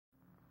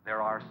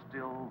there are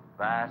still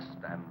vast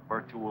and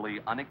virtually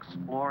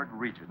unexplored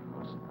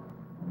regions,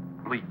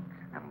 bleak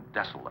and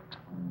desolate,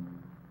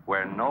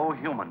 where no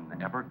human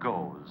ever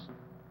goes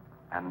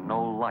and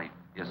no life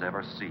is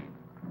ever seen.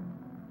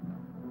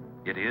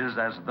 It is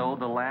as though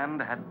the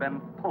land had been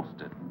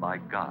posted by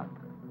God.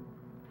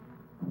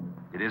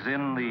 It is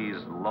in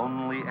these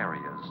lonely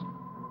areas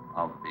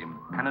of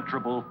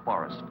impenetrable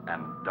forest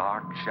and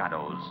dark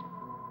shadows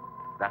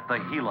that the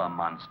Gila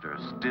monster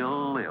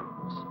still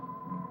lives.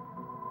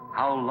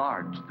 How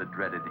large the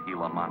dreaded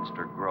Gila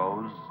monster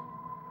grows,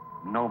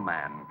 no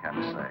man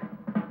can say.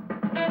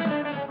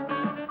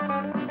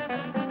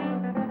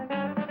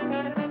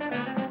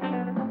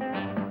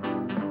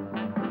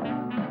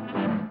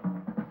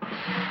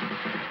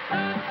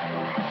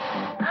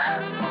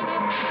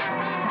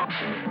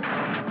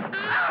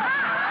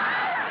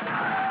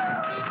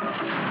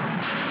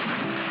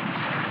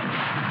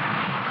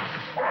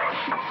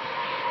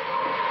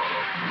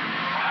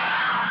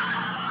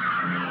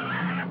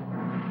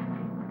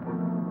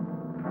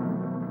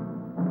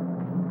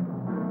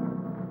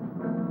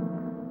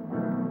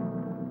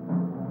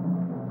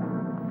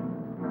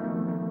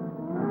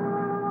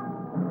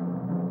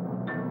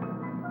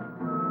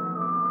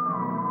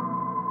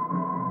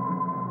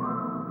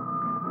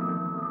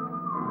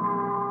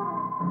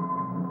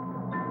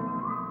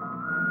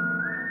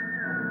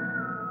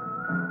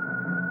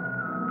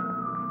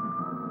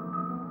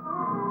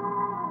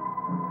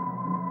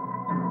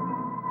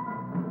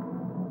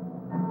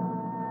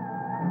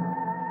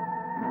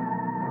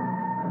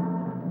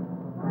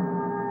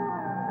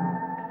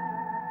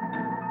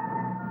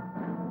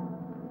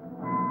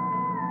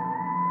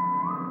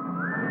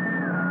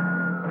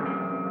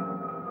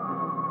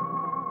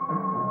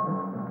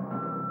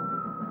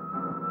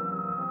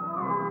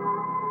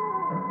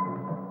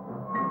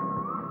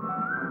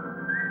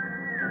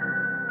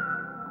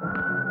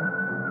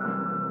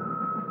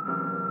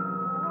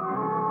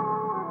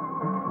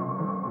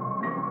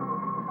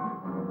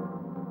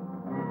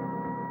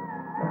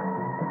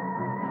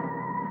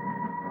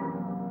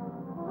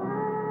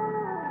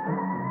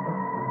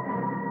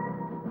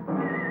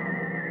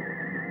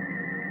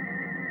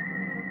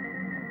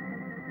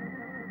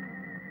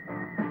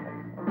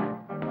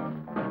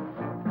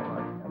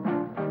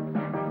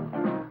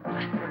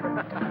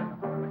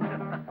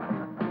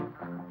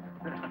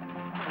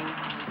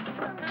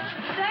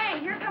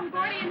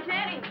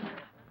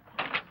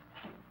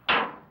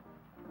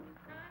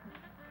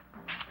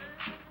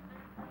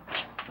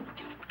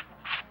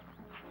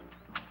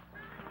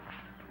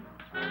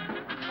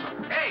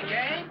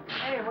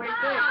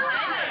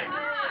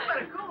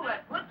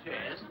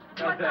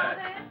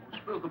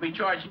 Spook will be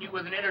charging you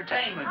with an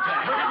entertainment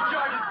tax. We're going to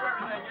charge us for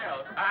everything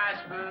else. Hi,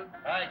 Spook.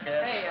 Hi,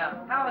 Ken. Hey,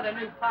 how are the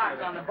new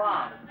parts on the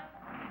bomb?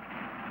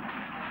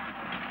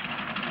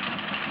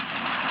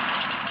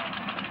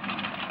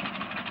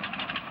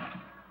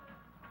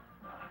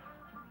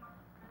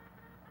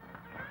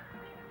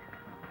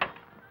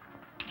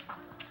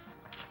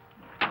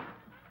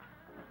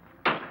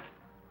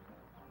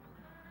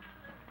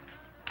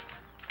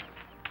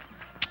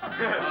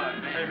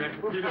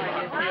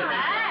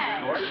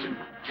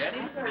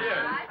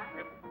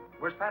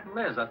 Where's Pat and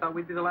Liz? I thought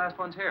we'd be the last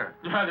ones here.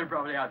 Yeah, they're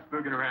probably out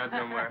spooking around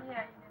somewhere.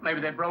 Maybe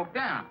they broke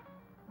down.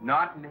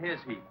 Not in his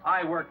heap.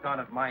 I worked on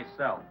it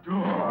myself.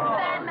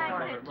 That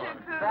makes it too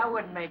cool. That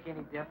wouldn't make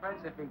any difference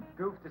if he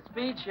goofed the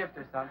speed shift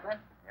or something.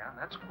 Yeah,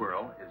 that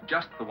squirrel is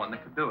just the one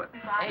that could do it.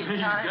 Hey, He's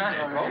done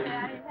it.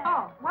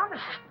 Oh,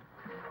 wonderful.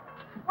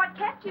 What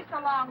kept you so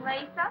long,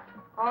 Lisa?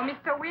 Oh,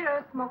 Mr.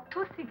 Wheeler smoked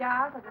 2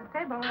 cigars at the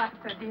table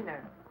after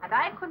dinner. And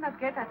I could not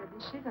get at the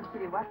dishes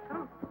until he was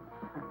through.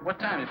 What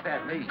time did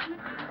Pat leave?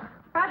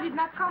 Pat did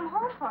not come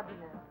home for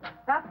dinner.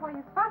 That's why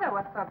his father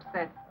was so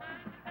upset.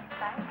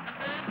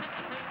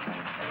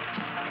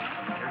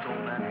 Here's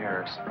old man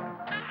Harris.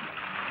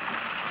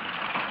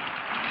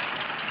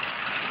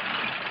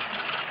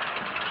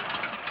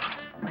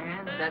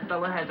 Man, that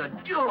fella has a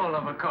jewel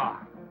of a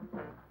car.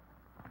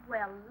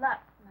 Well,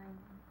 luck, man.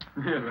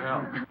 Yeah,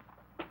 well.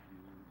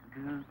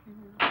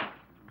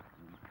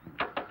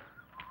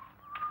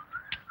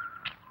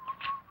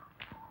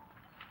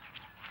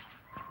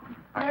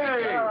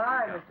 Hey! Oh,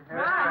 hi, Mr. Harris.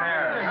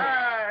 Harris.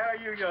 Hi, how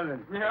you doing?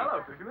 Yeah,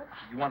 hello, Fisherman.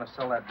 You want to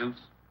sell that deuce?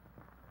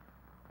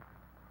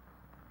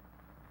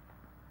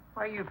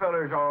 Why you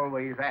fellers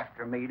always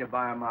after me to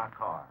buy my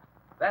car?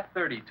 That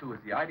 32 is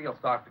the ideal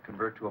stock to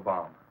convert to a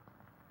bomb.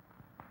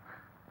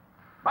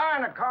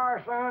 Buying a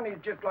car, son, is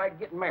just like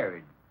getting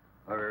married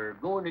or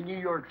going to New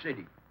York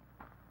City.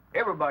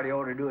 Everybody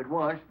ought to do it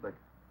once, but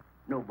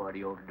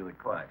nobody ought to do it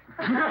twice.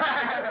 Hey,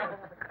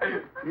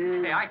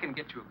 I can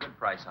get you a good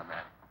price on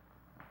that.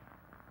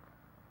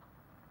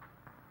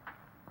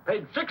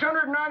 Paid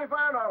 $695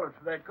 for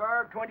that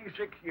car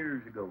 26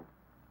 years ago.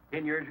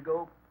 10 years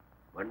ago,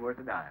 wasn't worth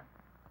a dime.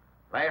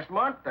 Last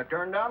month, I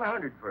turned down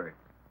 $100 for it.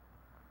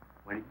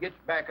 When it gets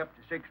back up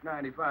to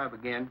 $695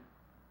 again,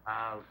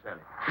 I'll sell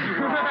it.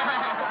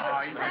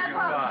 Oh,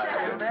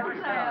 You'll never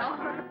sell.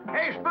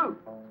 Hey, Spook,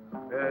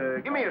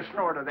 give me a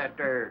snort of that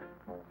there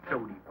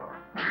sody bar.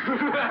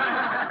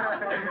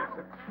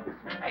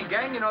 Hey,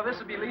 gang, you know this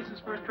will be Lisa's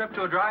first trip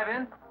to a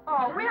drive-in?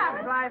 Oh, we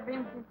have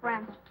drive-ins in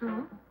France,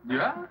 too.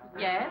 Yeah?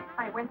 Yes,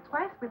 I went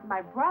twice with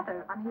my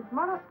brother on his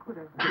motor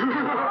scooter. On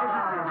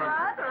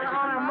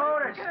a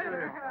motor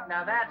scooter.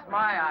 Now, that's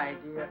my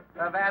idea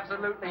of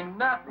absolutely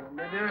nothing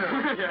to do.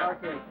 Yeah.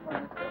 Okay, come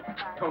on,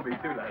 let's go. Don't be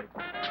too late.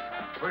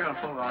 We're gonna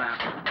pull on out.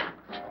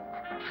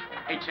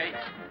 Hey,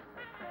 Chase.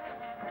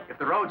 If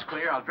the road's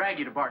clear, I'll drag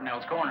you to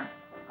Bartonell's corner.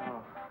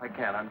 Oh, I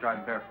can't. I'm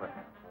driving barefoot.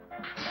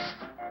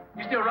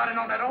 You still running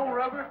on that old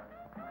rubber?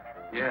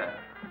 Yeah.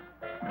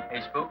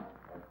 Hey, Spook,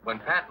 when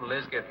Pat and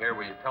Liz get here,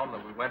 will you tell them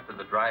that we went to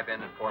the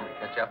drive-in and for them to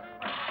catch up?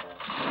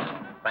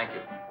 Thank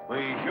you.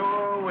 We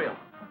sure will.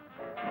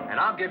 And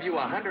I'll give you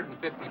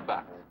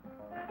 $150.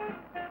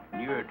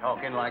 You're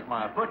talking like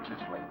my foot's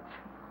asleep.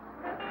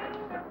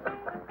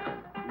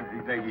 Who do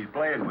you think he's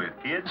playing with,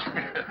 kids?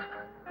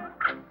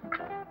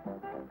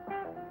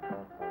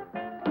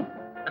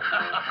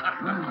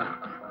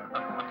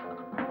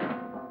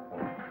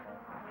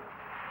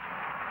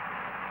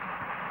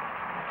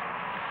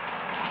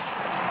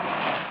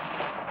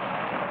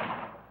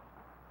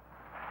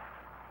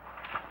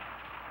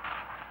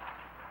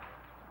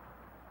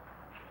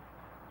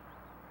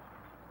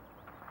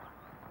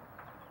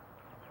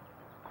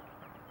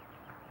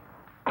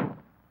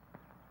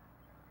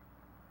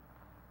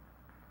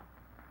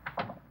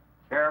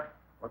 Sheriff,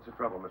 What's the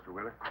trouble, Mr.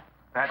 Wheeler?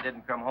 Pat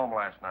didn't come home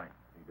last night.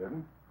 He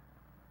didn't?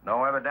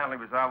 No, evidently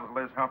was out with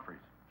Liz Humphreys.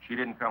 She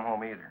didn't come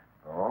home either.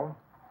 Oh?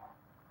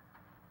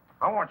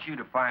 I want you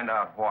to find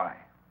out why.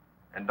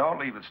 And don't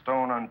leave a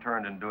stone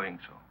unturned in doing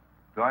so.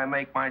 Do I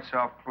make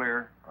myself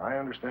clear? I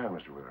understand,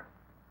 Mr. Wheeler.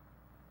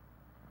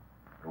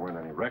 There weren't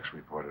any wrecks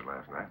reported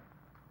last night.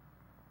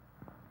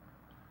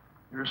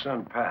 Your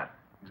son, Pat,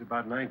 he's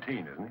about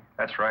 19, isn't he?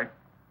 That's right.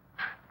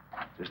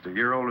 Just a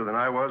year older than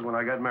I was when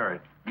I got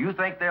married. You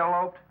think they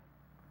eloped?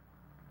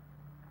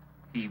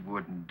 He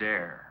wouldn't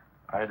dare.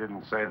 I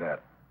didn't say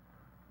that.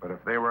 But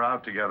if they were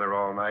out together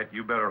all night,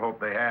 you better hope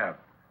they have.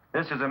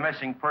 This is a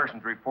missing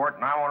persons report,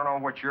 and I want to know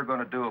what you're going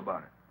to do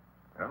about it.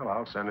 Well,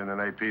 I'll send in an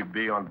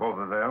APB on both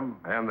of them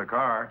and the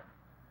car.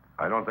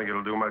 I don't think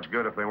it'll do much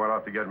good if they went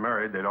out to get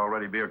married. They'd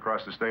already be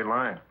across the state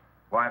line.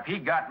 Why, if he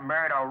got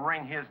married, I'll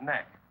wring his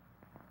neck.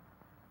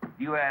 If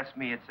you ask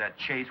me, it's that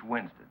Chase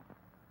Winstead.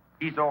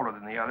 He's older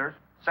than the others.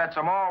 Sets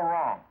them all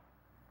wrong.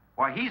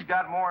 Why, he's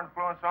got more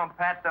influence on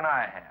Pat than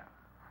I have.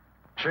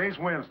 Chase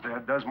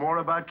Winstead does more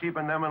about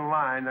keeping them in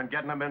line than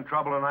getting them in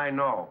trouble, and I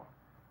know.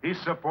 He's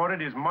supported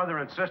his mother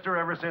and sister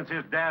ever since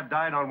his dad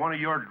died on one of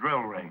your drill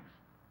rigs.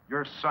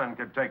 Your son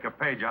could take a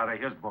page out of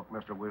his book,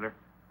 Mr. Wheeler.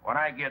 When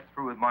I get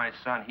through with my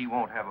son, he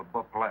won't have a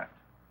book left.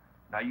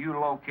 Now, you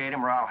locate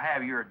him or I'll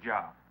have your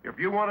job. If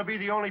you want to be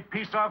the only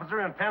peace officer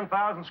in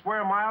 10,000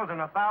 square miles and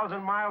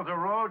 1,000 miles of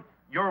road,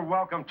 you're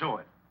welcome to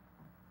it.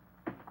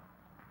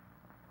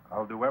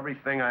 I'll do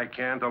everything I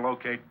can to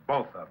locate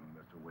both of them,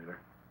 Mr. Wheeler.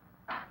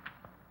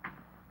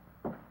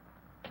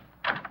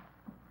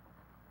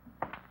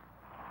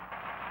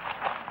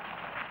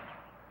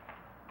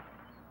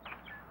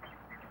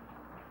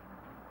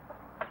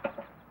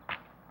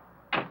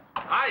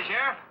 Hi,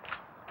 Sheriff.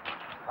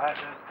 Hi,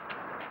 sir.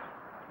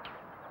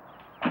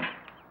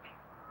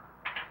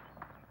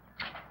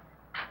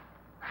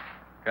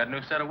 Got a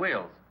new set of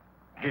wheels.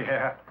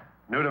 Yeah,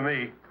 new to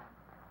me.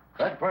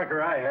 That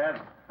clunker I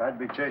had, I'd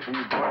be chasing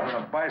you boys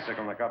on a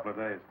bicycle in a couple of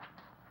days.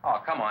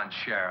 Oh, come on,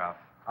 Sheriff.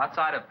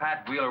 Outside of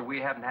Pat Wheeler, we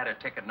haven't had a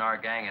ticket in our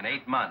gang in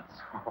 8 months.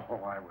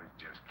 Oh, I was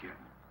just kidding.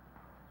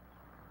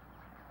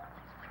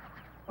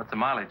 What's the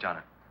mileage on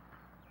it?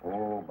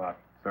 Oh, about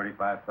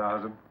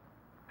 35,000.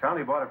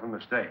 County bought it from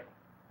the state.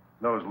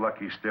 Those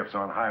lucky stiffs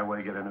on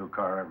highway get a new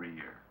car every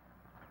year.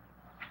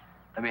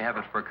 Let me have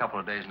it for a couple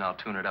of days and I'll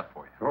tune it up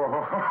for you.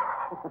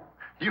 Oh,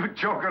 you'd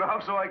choke it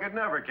off so I could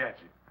never catch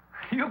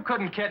you. You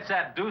couldn't catch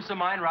that deuce of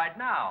mine right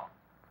now.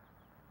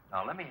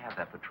 Now, let me have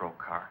that patrol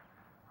car.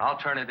 I'll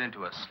turn it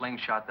into a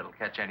slingshot that'll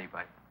catch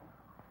anybody.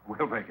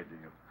 We'll make a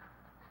deal.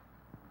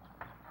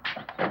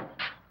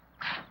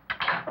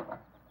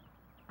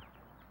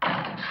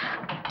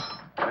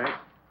 Hey.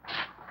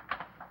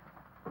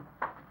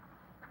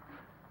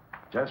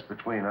 Just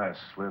between us,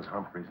 Liz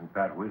Humphreys and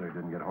Pat Wheeler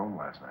didn't get home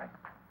last night.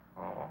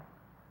 Oh.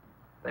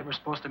 They were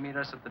supposed to meet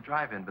us at the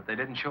drive-in, but they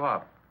didn't show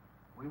up.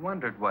 We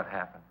wondered what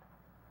happened.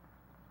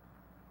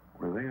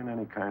 Were they in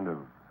any kind of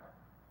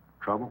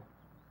trouble?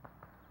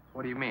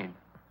 What do you mean?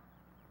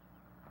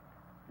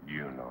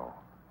 You know.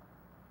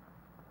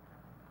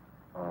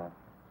 Oh.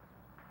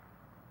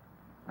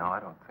 No, I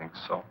don't think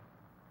so.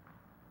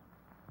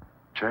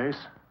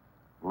 Chase,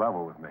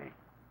 level with me.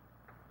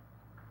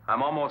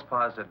 I'm almost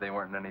positive they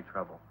weren't in any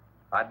trouble.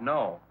 I'd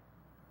know.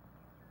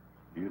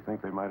 Do you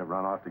think they might have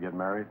run off to get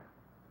married?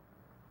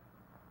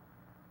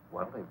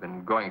 Well, they've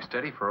been going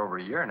steady for over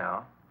a year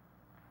now.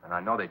 And I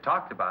know they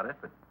talked about it,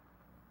 but...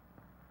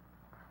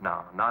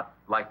 No, not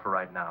like for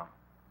right now.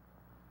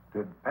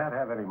 Did Pat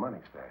have any money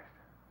stashed?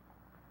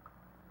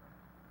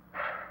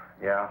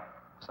 Yeah,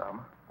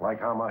 some.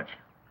 Like how much?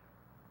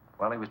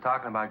 Well, he was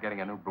talking about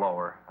getting a new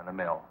blower and a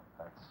mill.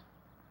 That's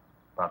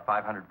about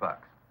 $500.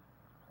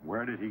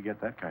 Where did he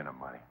get that kind of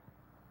money?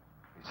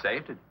 He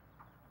saved it.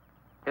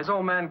 His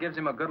old man gives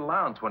him a good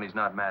allowance when he's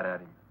not mad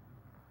at him.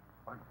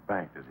 What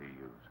bank does he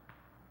use?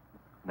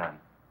 None.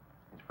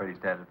 He's afraid his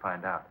dad would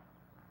find out.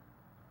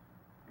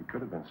 He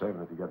could have been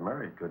saving it to get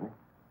married, couldn't he?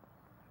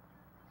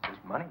 It's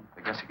his money.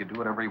 I guess he could do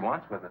whatever he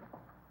wants with it.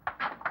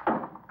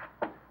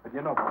 But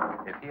you know,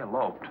 if he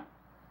eloped,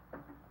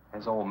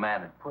 his old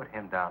man had put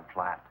him down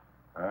flat.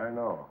 I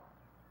know.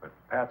 But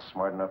Pat's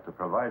smart enough to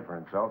provide for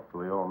himself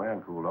till the old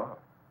man cooled off.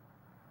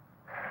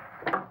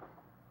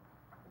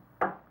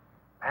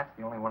 Pat's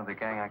the only one of the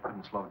gang I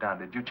couldn't slow down.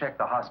 Did you check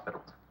the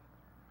hospitals?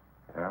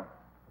 Yeah?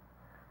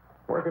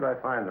 Where could I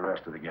find the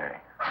rest of the gang?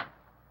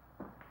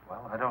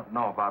 Well, I don't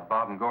know about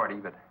Bob and Gordy,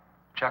 but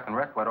Chuck and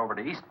Rick went over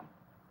to Easton.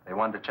 They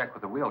wanted to check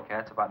with the Wheel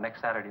Cats about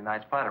next Saturday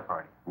night's platter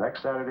party.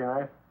 Next Saturday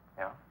night?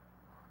 Yeah?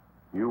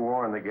 You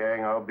warn the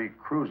gang I'll be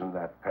cruising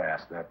that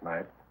pass that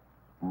night.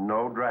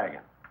 No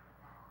dragging.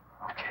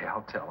 Okay,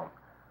 I'll tell them.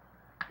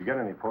 If you get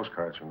any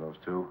postcards from those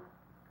two,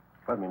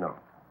 let me know.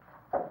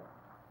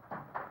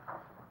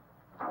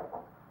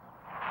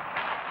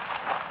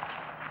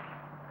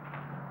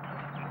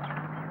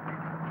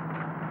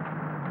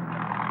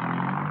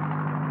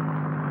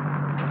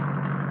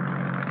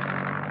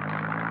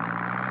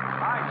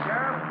 Hi,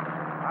 Sheriff.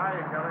 Hi,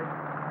 Kelly.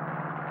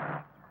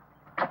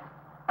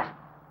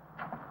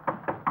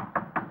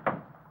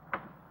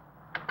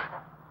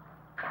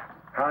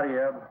 Howdy,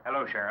 Eb.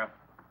 Hello, Sheriff.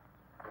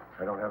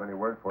 I don't have any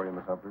word for you,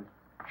 Miss Humphries.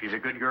 She's a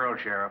good girl,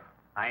 Sheriff.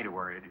 I ain't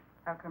worried.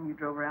 How come you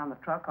drove around the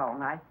truck all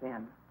night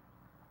then?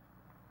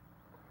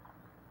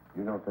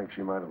 You don't think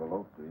she might have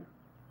eloped, do you?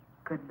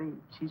 Could be.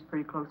 She's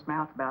pretty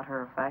close-mouthed about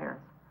her affairs.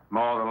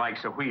 Maul the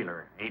likes of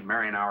Wheeler. Ain't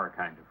marrying our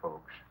kind of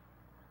folks.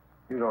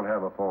 You don't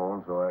have a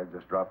phone, so I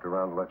just dropped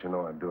around to let you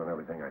know I'm doing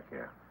everything I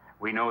can.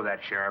 We know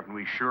that, Sheriff, and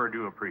we sure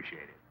do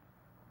appreciate it.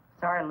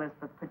 Sorry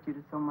Elizabeth put you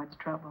to so much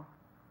trouble.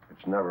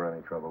 It's never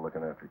any trouble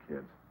looking after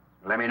kids.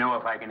 Let me know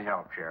if I can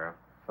help, Sheriff.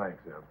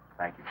 Thanks, Eb.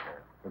 Thank you,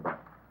 Sheriff. Goodbye.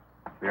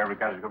 We ever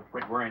got to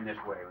quit worrying this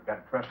way. We've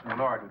got to trust in the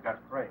Lord. We've got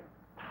to pray.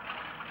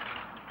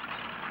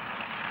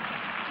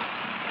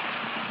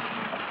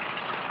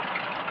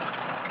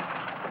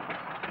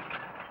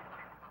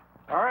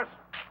 Horace.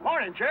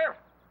 Morning, Sheriff.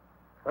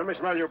 Let me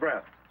smell your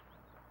breath.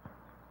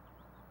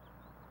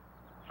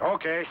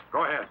 Okay,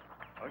 go ahead.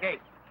 Okay.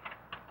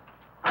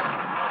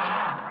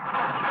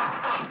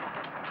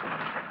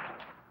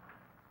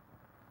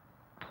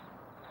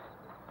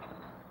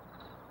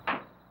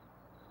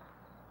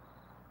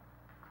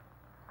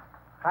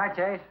 Hi,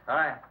 Chase.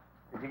 Hi.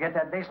 Did you get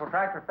that diesel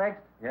tractor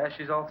fixed? Yeah,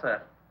 she's all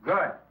set.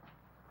 Good.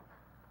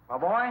 My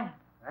boy,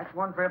 that's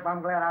one trip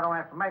I'm glad I don't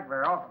have to make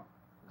very often.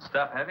 The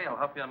stuff heavy? I'll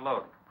help you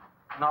unload.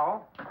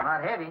 No,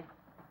 not heavy.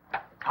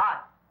 It's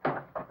hot.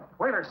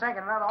 Wheeler's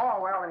sinking another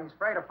oil well, and he's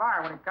afraid of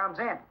fire when it comes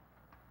in.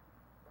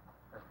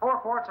 There's 4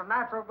 quarts of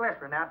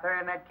nitroglycerin out there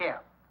in that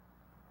cap.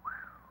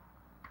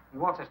 He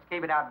wants us to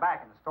keep it out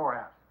back in the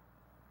storehouse.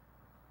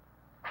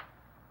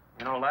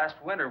 You know, last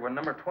winter when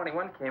number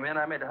 21 came in,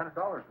 I made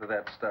 $100 with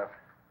that stuff.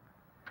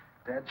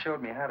 Dad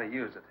showed me how to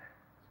use it.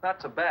 It's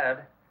not so bad,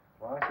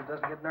 as long as it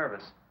doesn't get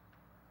nervous.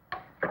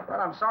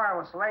 Well, I'm sorry I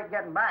was so late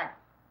getting back.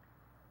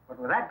 But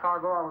with that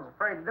cargo, I was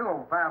afraid to do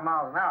over 5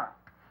 miles an hour.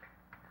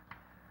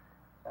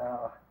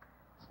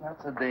 It's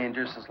not so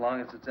dangerous as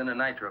long as it's in a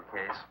nitro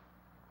case.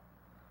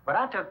 But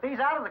I took these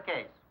out of the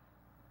case.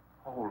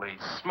 Holy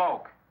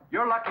smoke.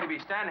 You're lucky to be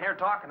standing here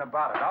talking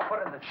about it. I'll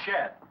put it in the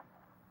shed.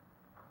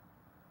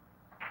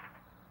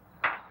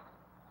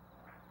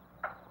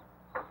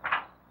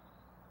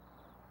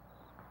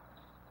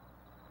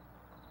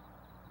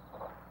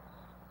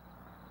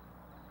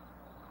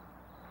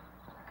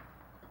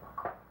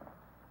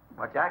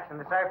 Much action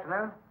this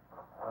afternoon?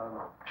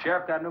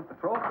 Sheriff got a new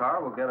patrol car.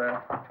 We'll get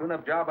a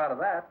tune-up job out of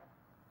that.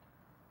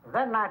 Is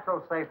that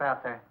nitro safe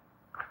out there?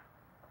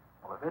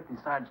 Well, if it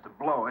decides to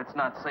blow, it's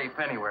not safe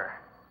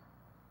anywhere.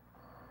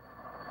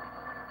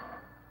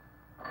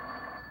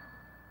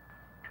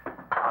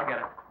 I'll get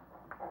it.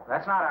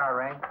 That's not our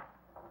range.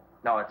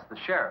 No, it's the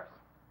sheriff's.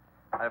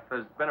 If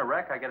there's been a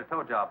wreck, I get a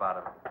tow job out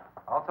of it.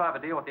 I also have a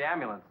deal with the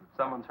ambulance if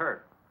someone's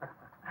hurt.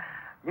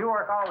 You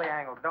work all the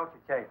angles, don't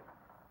you, Chase?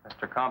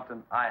 Mr.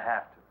 Compton, I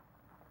have to.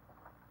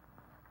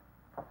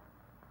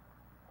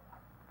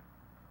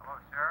 Hello,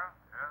 Sheriff.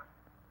 Yes.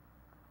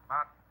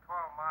 About 12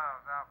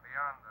 miles out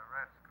beyond the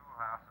red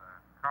schoolhouse,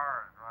 a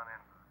car has run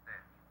into the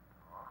ditch.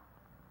 Oh?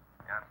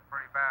 Yeah, it's a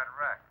pretty bad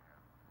wreck.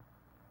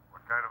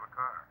 What kind of a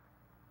car?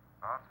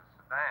 Oh, it's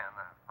a sedan,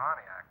 a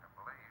Pontiac, I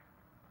believe.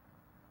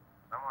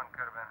 Someone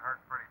could have been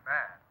hurt pretty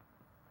bad.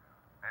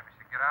 Maybe you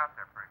should get out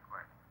there pretty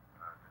quick.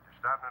 Did you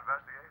stop and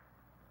investigate?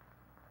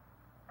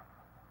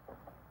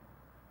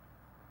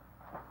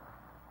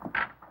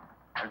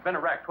 There's been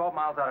a wreck 12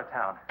 miles out of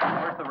town.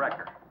 Where's the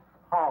wrecker?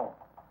 Home.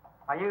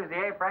 I used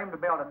the A-frame to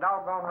build a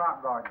doggone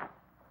rock garden.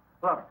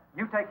 Look,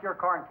 you take your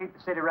car and keep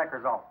the city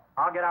wreckers off.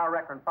 I'll get our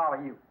wrecker and follow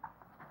you.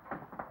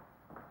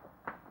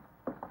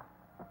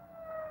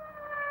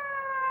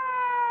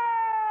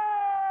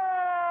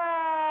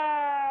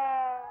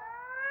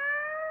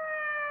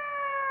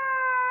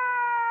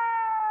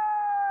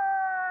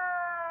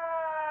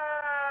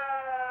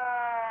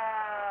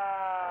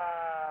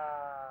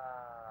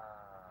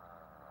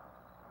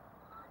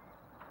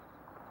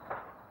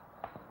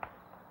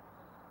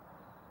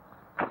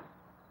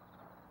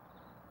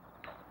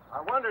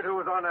 I wondered who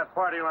was on that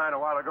party line a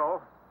while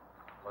ago.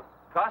 Well,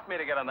 it cost me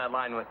to get on that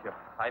line with you.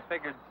 I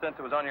figured since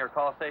it was on your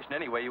call station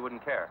anyway, you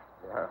wouldn't care.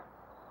 Yeah.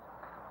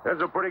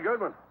 That's a pretty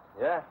good one.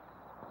 Yeah.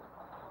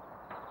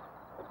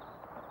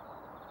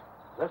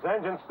 This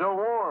engine's still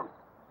warm.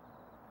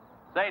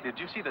 Say, did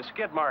you see the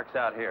skid marks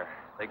out here?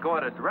 They go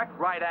at a direct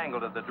right angle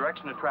to the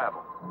direction of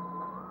travel.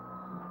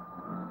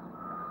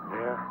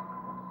 Yeah.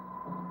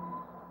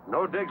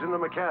 No digs in the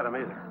macadam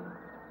either.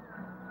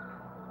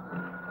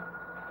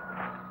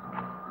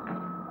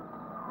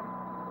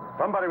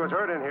 Somebody was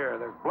hurt in here.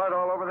 There's blood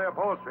all over the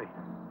upholstery.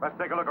 Let's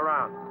take a look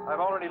around. I've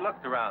already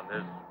looked around.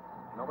 There's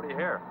nobody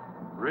here.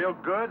 Real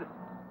good?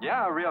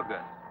 Yeah, real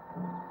good.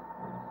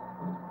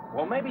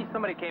 Well, maybe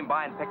somebody came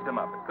by and picked them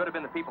up. It could have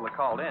been the people that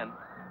called in.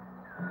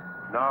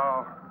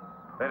 No.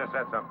 They'd have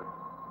said something.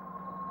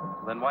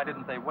 Then why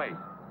didn't they wait?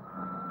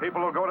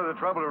 People will go to the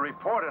trouble to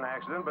report an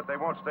accident, but they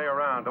won't stay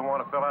around. Don't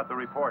want to fill out the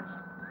reports.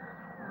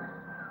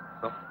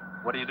 So,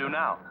 what do you do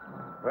now?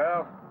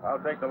 Well,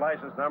 I'll take the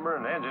license number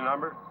and engine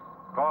number,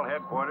 call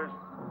headquarters.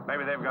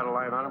 Maybe they've got a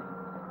line on them.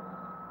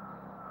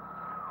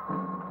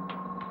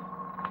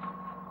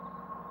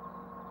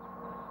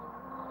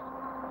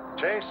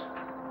 Chase,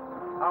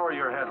 how are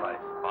your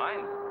headlights?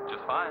 Fine.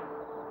 Just fine.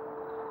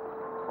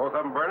 Both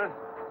of them burning?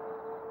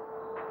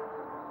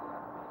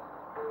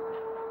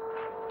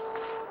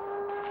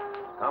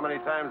 How many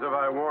times have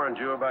I warned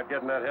you about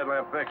getting that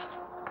headlamp fixed?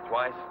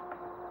 Twice.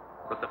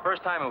 But the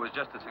first time it was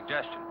just a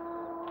suggestion.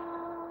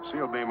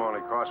 Seal beam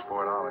only costs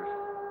 $4.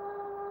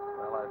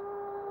 Well,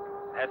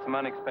 I've had some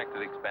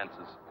unexpected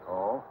expenses.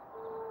 Oh?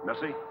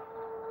 Missy?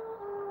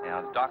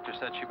 Yeah, the doctor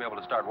said she'd be able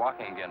to start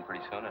walking again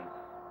pretty soon and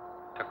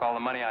took all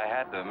the money I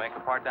had to make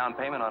a part down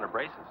payment on her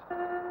braces.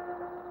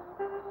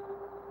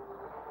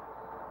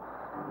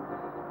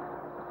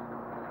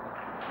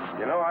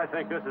 You know, I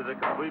think this is a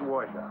complete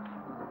washout.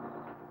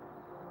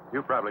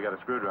 You probably got a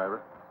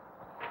screwdriver.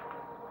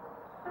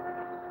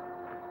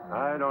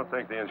 I don't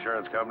think the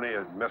insurance company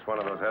has missed one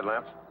of those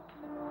headlamps.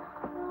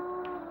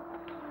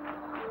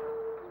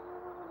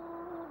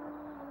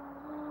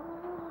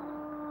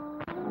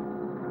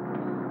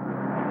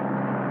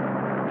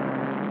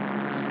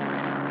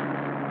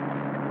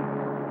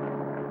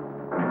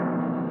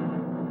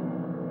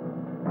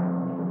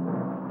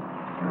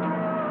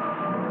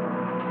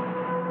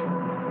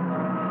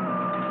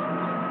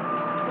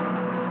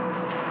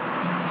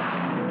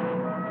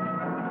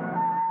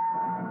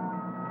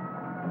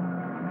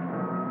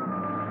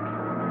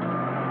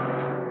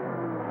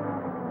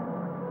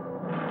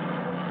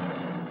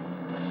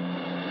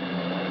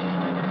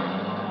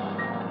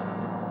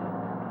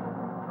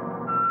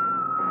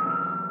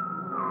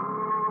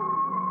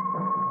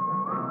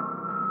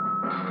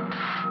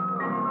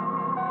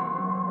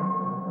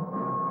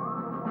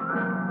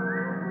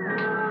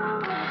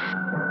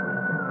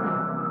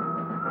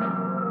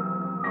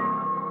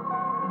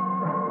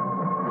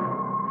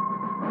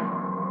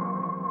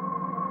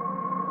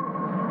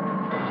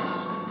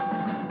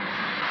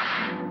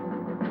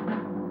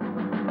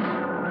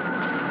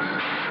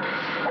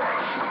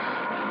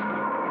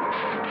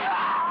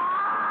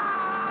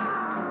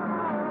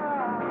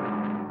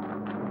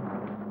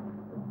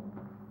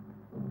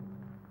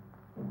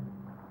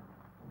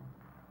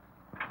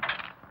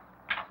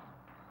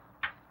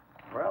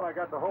 I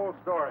got the whole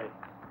story.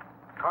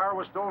 The car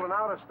was stolen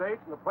out of state,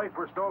 and the plates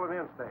were stolen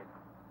in state.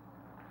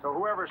 So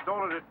whoever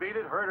stole it, beat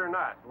it, hurt or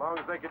not, as long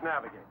as they could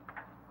navigate.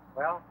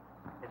 Well,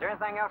 is there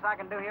anything else I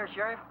can do here,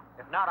 Sheriff?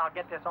 If not, I'll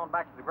get this on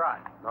back to the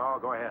garage. No,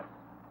 go ahead.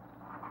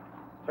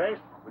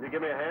 Chase, will you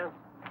give me a hand?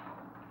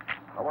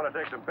 I want to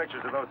take some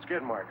pictures of those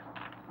skid marks.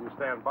 You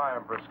stand by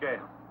them for a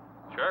scale.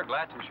 Sure,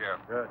 glad to, Sheriff.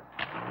 Good.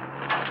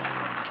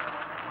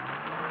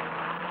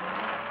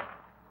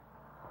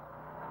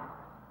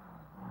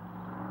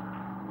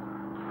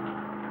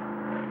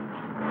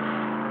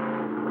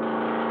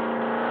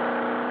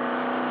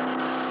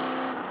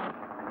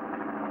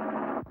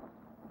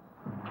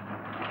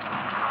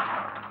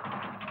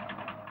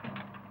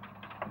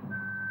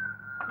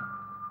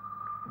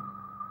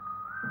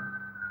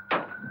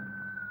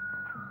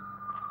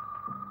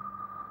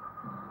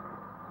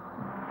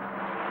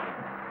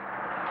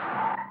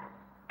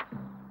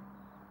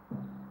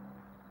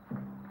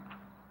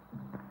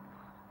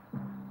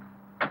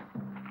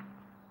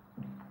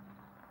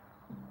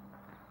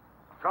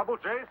 Trouble,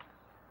 Chase?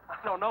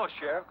 I don't know,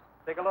 Sheriff.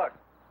 Take a look.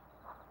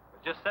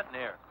 We're just sitting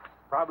here.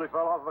 Probably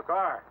fell off the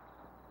car.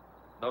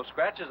 No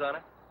scratches on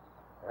it.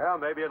 Well,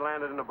 maybe it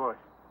landed in a bush.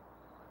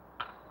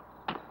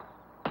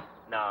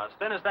 No, as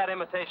thin as that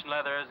imitation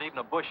leather is, even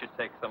a bush should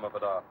take some of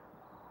it off.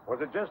 Was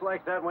it just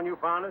like that when you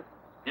found it?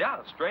 Yeah,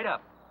 straight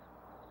up.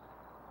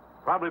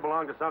 Probably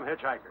belonged to some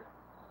hitchhiker.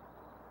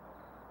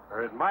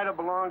 Or it might have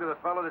belonged to the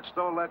fellow that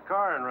stole that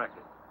car and wrecked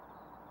it.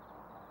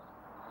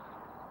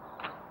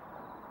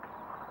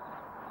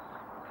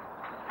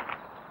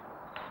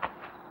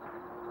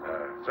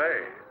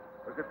 Say,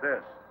 look at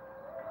this.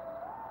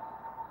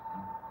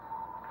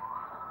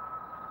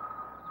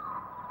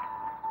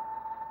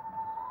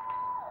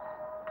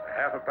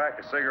 Half a pack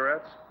of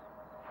cigarettes,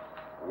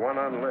 one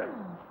unlit.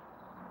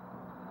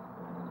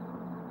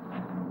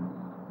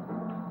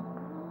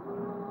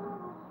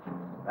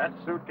 That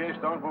suitcase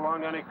don't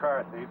belong to any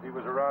car thief. He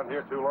was around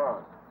here too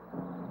long.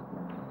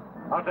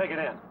 I'll take it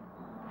in.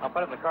 I'll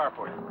put it in the car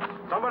for you.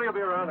 Somebody will be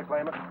around to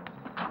claim it.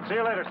 See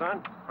you later,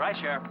 son. Right,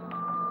 Sheriff.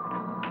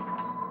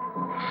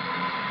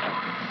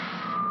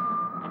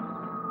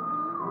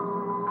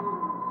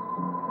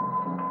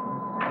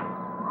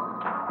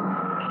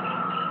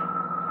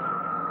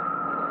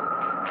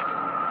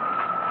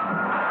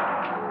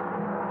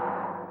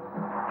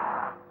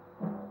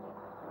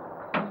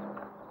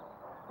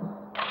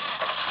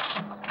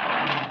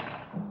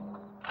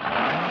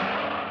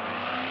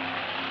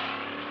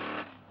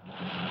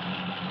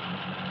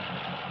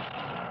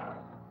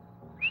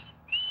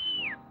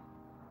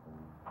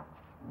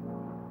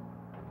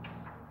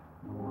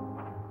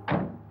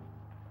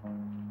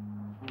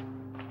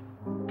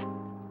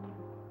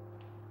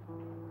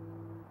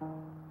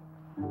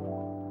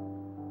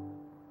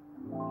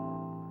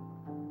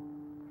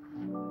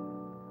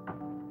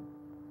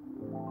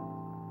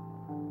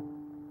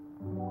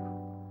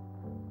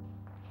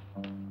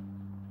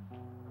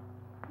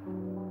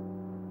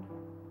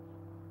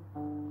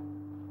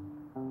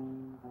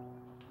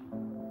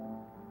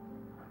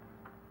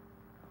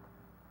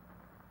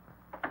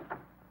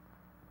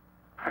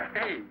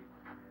 Hey,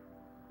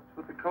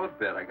 what's with the coat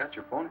bed? I got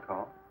your phone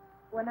call.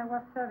 When I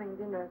was serving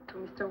dinner to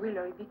Mr.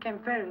 Wheeler, he became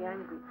very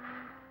angry.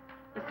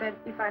 He said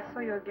if I saw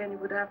you again, he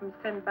would have me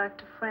sent back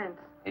to France.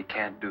 He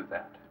can't do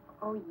that.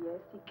 Oh, yes,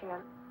 he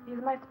can.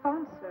 He's my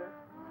sponsor.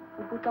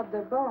 He put up the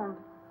bond.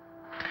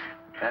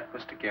 That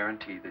was to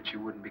guarantee that you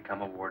wouldn't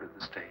become a ward of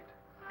the state.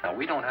 Now,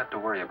 we don't have to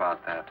worry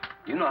about that.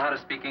 You know how to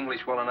speak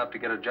English well enough to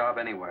get a job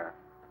anywhere.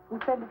 He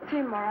said it's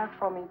immoral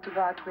for me to go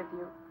out with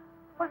you.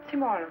 What's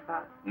immoral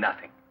about?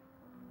 Nothing.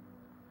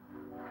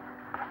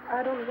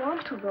 I don't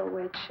want to go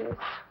away, Chase.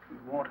 You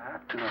won't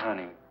have to,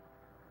 honey.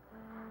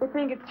 I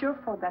think it's your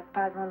fault that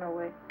Pat ran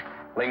away.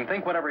 Well, he can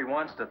think whatever he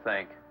wants to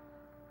think.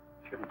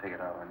 Shouldn't take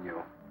it out on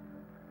you.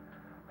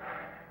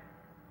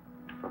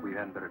 But we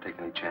hadn't better take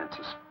any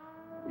chances.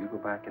 You go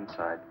back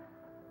inside.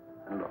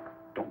 And look,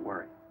 don't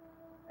worry.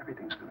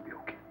 Everything's going to be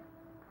okay.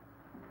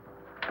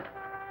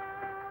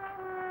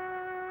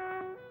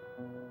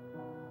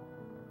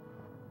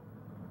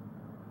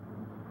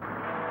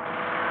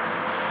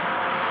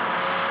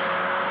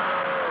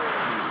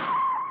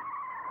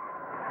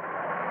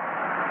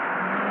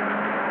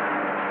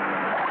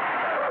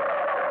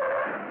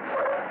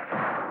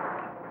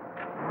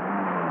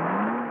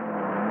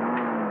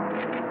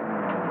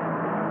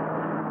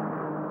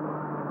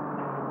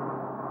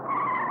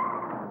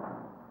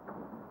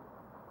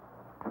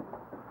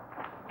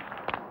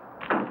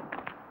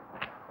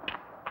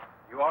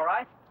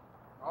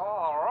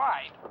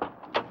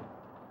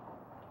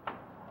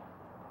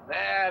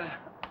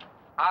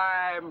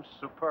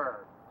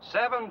 Superb.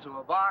 7 to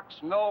a box,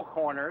 no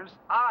corners.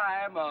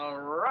 I'm a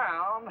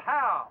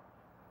roundhouse.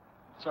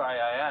 Sorry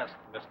I asked,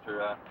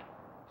 Mr.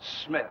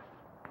 Smith.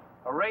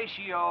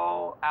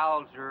 Horatio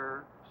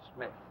Alger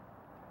Smith.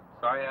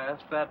 Sorry I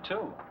asked that,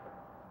 too.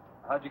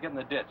 How'd you get in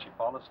the ditch? You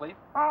fall asleep?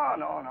 Oh,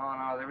 no.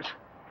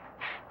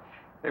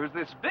 There was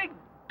this big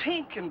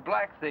pink and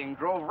black thing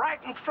drove right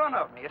in front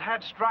of me. It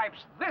had stripes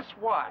this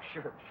wide.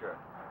 Sure.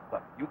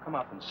 Look, you come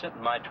up and sit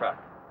in my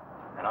truck,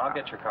 and I'll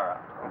get your car out.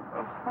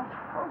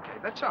 Okay,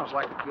 that sounds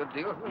like a good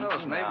deal. Who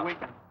knows, maybe we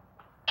can...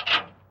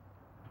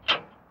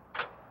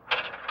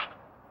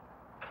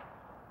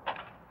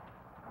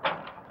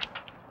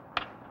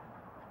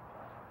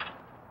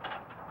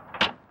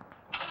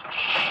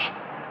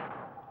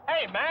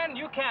 Hey, man,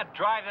 you can't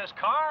drive this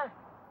car.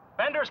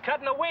 Bender's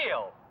cutting the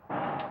wheel.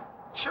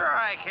 Sure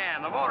I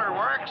can. The motor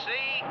works,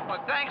 see?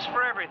 But thanks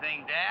for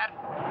everything, Dad.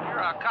 You're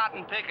a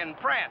cotton-picking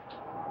prince.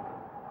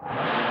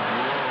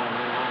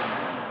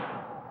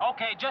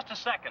 Okay, just a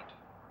second.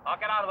 I'll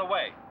get out of the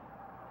way.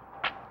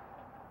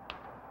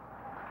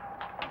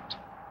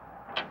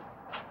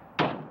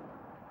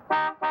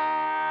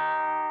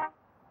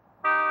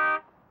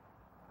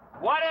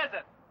 What is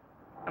it?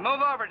 Now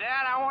move over,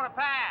 Dad. I want to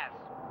pass.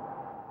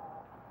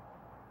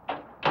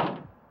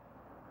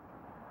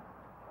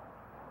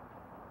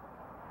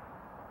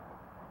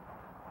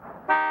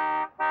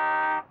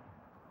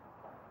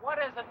 What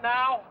is it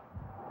now?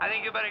 I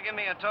think you better give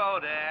me a tow,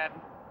 Dad.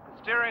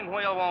 The steering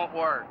wheel won't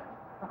work.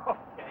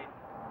 Okay.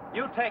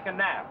 You take a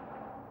nap.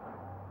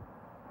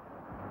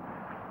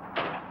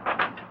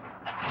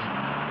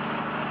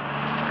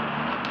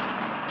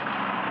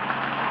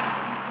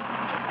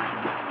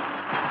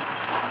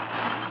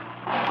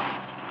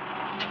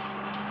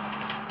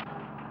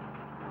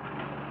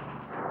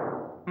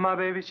 My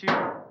baby, she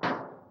rocks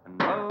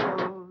and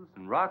rolls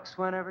and rocks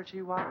whenever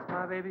she walks.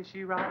 My baby,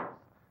 she rocks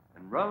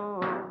and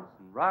rolls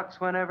and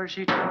rocks whenever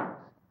she talks.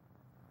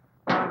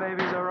 My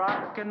baby's a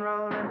rock and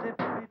rollin'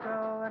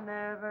 tippy-toe and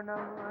never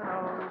knowin',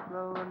 always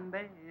blowin'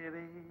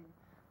 baby.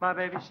 My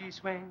baby, she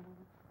swings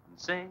and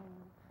sings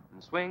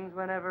and swings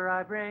whenever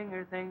I bring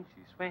her things.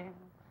 She swings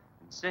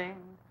and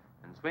sings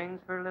and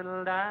swings for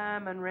little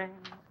diamond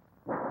rings.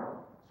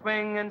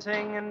 Swing and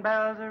sing and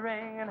bells are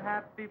ringing,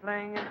 happy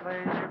fling and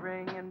pleasure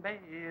bringing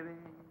baby.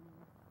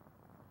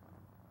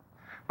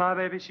 My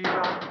baby, she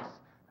rocks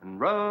and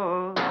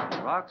rolls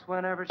and rocks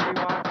whenever she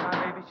walks.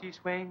 My baby, she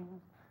swings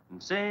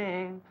and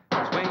sings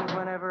and swings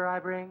whenever I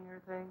bring her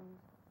things.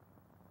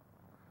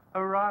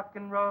 A rock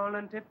and roll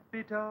and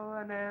tippy-toe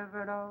and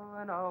never know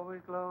and always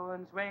glow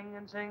and swing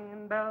and sing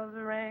and bells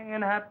a ring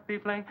and happy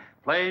fling,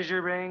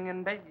 pleasure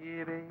bring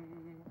baby.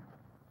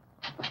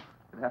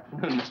 Good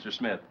afternoon, Mr.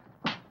 Smith.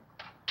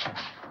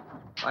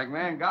 Like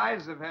man,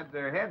 guys have had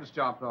their heads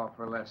chopped off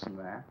for less than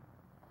that.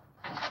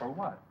 For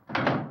what?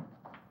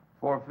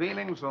 For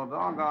feeling so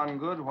doggone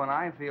good when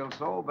I feel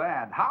so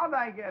bad. How'd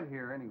I get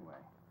here anyway?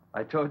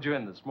 I told you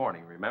in this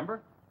morning, remember?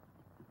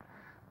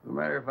 As a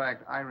matter of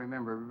fact, I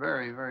remember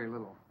very, very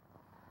little.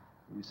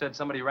 You said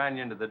somebody ran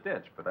you into the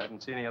ditch, but I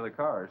didn't see any other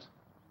cars.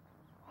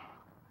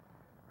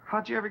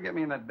 How'd you ever get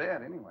me in that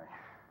bed anyway?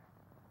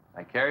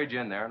 I carried you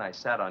in there and I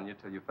sat on you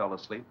till you fell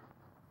asleep.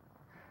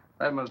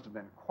 That must have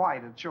been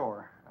quite a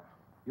chore.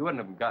 You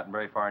wouldn't have gotten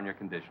very far in your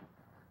condition.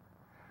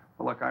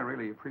 Well, look, I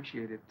really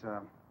appreciate it,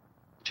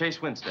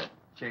 Chase Winstead.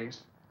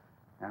 Chase.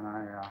 And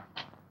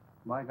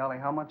by golly,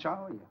 how much I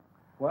owe you?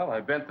 Well, I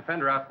bent the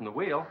fender out from the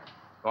wheel.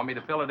 Want me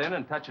to fill it in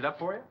and touch it up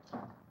for you?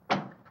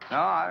 No,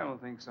 I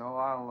don't think so.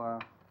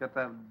 I'll get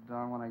that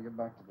done when I get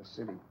back to the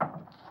city.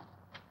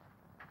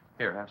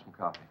 Here, have some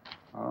coffee.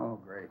 Oh,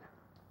 great.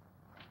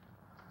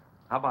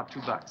 How about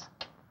 $2?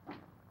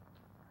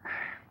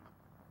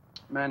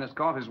 Man, this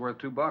coffee's worth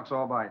 $2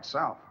 all by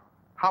itself.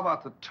 How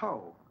about the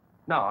tow?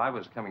 No, I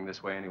was coming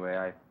this way anyway.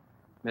 I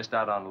missed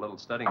out on a little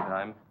studying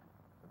time.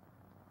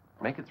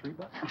 Make it $3.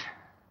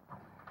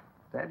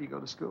 Dad, you go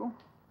to school?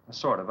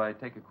 Sort of. I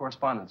take a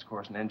correspondence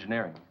course in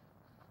engineering.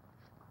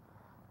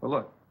 Well,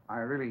 look, I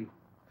really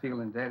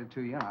feel indebted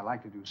to you, and I'd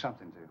like to do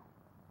something to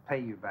pay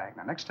you back.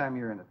 Now, next time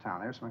you're into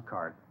town, there's my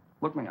card.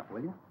 Look me up,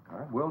 will you? All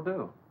right, will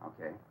do.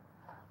 Okay.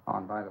 Oh,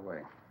 and by the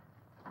way,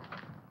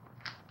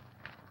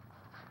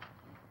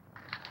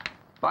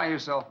 buy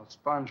yourself a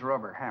sponge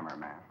rubber hammer,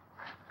 man.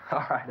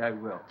 All right, I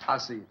will. I'll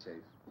see you, Chase.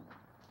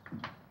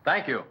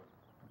 Thank you.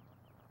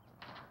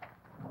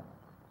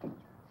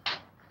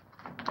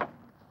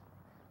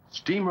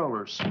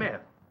 Steamroller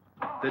Smith,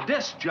 the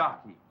disc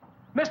jockey.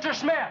 Mr.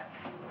 Smith!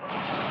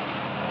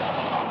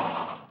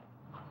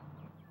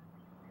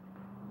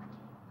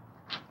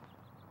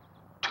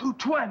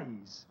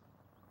 $2.20s.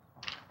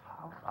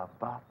 How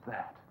about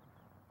that?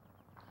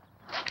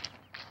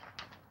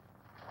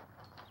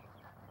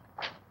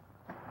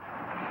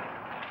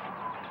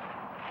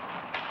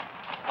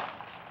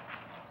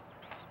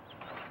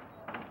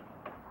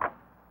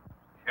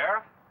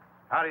 Sheriff?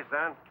 Howdy,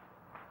 son.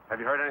 Have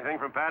you heard anything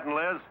from Pat and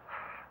Liz?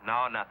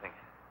 No, nothing.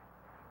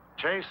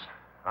 Chase,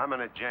 I'm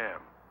in a jam,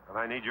 and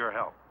I need your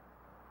help.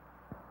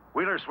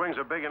 Wheeler swings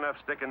a big enough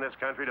stick in this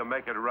country to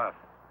make it rough,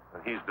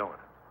 and he's doing it.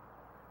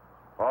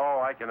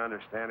 Oh, I can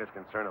understand his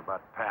concern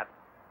about Pat,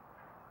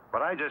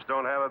 but I just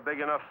don't have a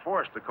big enough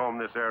force to comb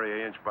this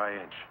area inch by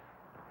inch.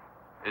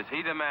 Is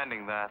he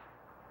demanding that?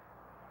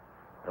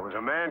 There was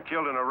a man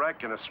killed in a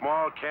wreck in a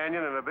small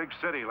canyon in a big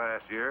city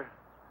last year,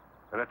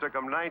 and it took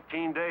them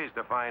 19 days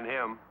to find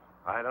him.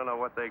 I don't know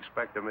what they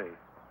expect of me.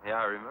 Yeah,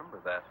 I remember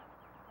that.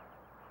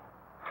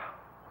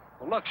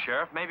 Well, look,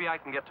 Sheriff, maybe I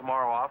can get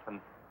tomorrow off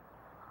and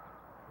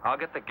I'll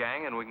get the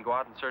gang and we can go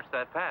out and search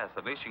that pass.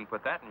 At least you can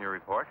put that in your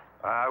report.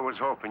 I was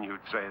hoping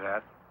you'd say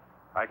that.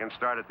 I can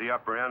start at the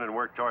upper end and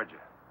work towards you.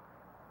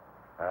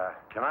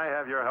 Can I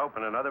have your help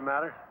in another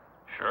matter?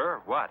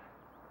 Sure, what?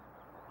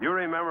 You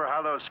remember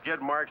how those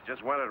skid marks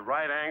just went at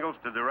right angles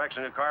to the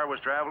direction the car was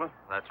traveling?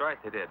 That's right,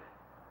 they did.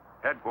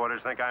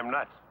 Headquarters think I'm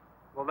nuts.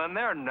 Well, then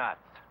they're nuts.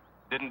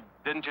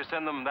 Didn't you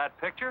send them that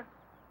picture?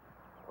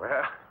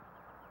 Well,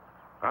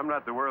 I'm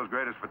not the world's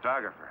greatest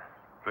photographer.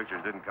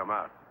 Pictures didn't come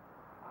out.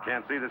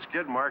 Can't see the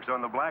skid marks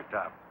on the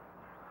blacktop.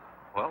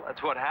 Well,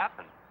 that's what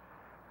happened.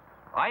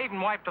 I even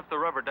wiped up the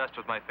rubber dust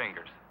with my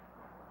fingers.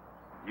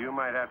 You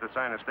might have to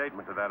sign a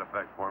statement to that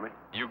effect for me.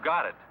 You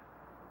got it.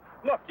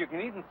 Look, you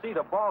can even see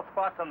the bald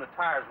spots on the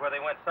tires where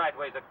they went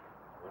sideways.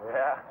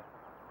 Yeah,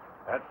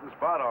 that's the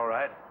spot, all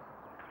right.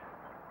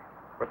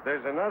 But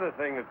there's another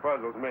thing that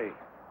puzzles me.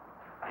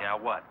 Yeah,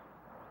 what?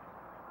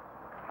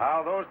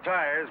 How those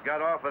tires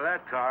got off of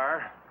that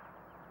car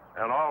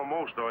and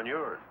almost on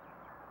yours.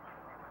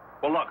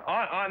 Well, look,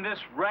 on this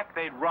wreck,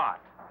 they'd rot.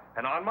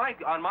 And on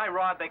my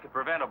rod, they could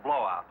prevent a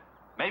blowout.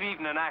 Maybe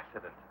even an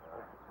accident.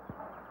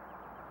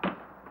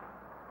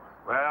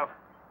 Well,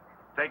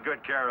 take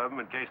good care of them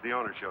in case the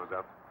owner shows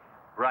up.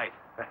 Right.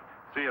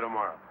 See you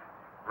tomorrow.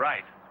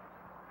 Right.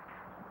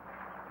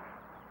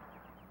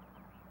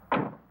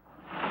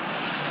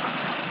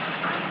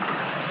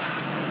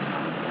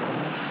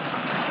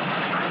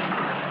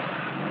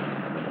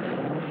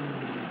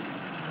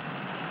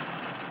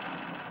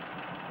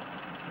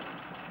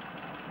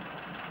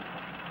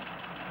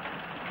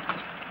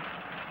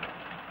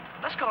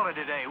 Let's call it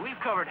a day. We've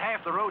covered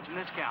half the roads in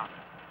this county.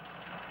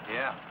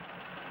 Yeah.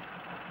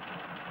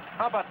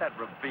 How about that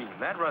ravine?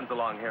 That runs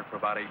along here for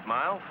about 8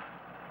 miles.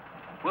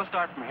 We'll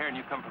start from here and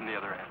you come from the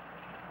other end.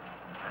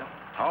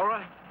 All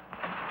right.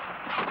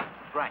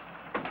 Right.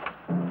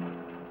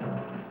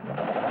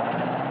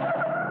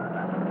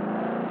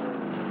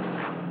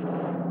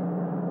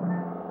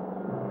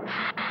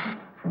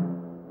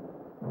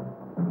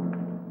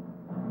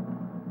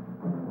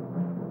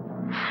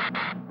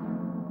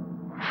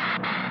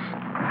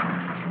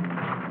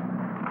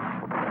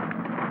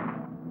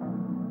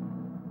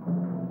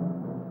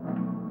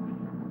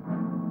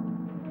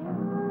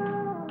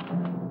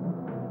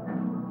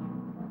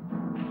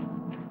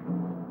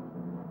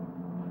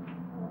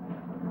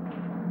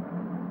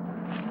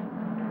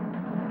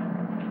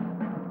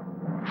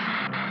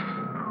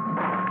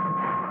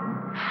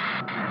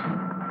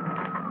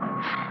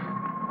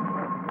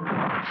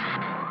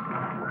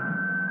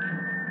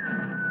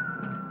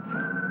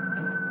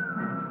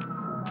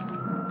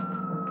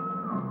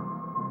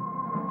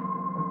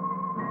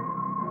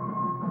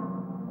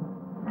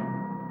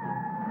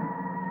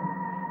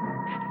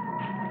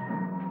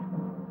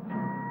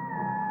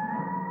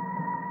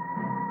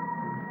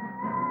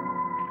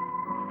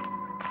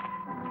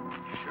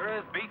 Sure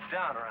is beat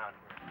down around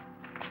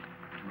here.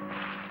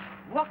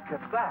 Look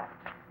at that.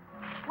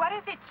 What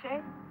is it, Chase?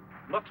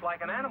 Looks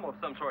like an animal of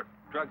some sort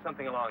drugged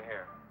something along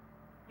here.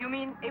 You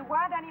mean a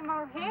wild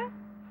animal here?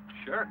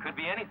 Sure, could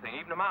be anything,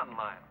 even a mountain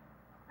lion.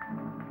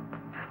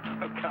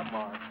 Oh, come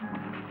on.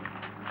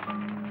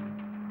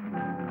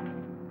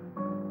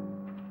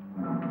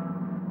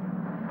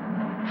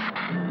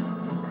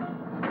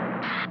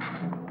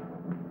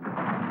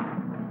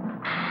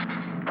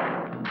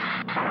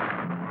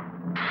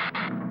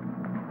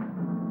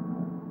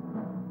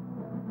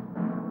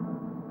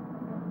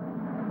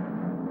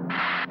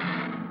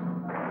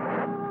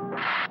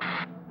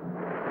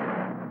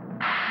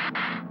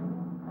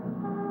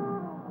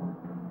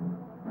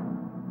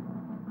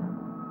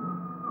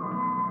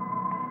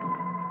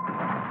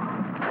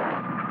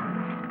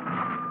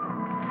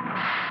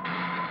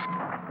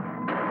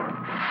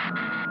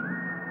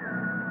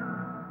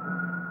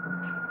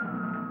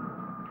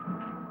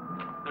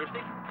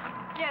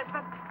 Yes,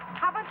 but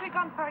haven't we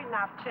gone far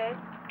enough, Chase?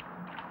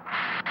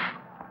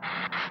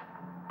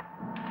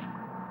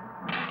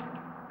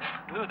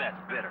 Ooh, that's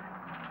bitter.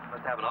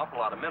 Must have an awful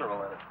lot of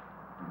mineral in it.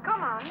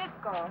 Come on, let's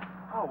go.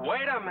 Oh,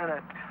 wait a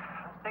minute.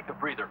 Let's take a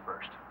breather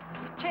first.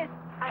 Chase,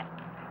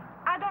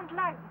 I don't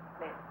like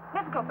this place.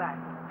 Let's go back.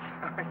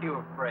 Are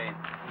you afraid?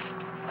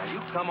 Now,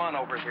 you come on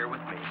over here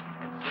with me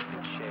and sit in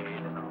the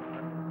shade and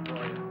I'll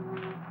enjoy it.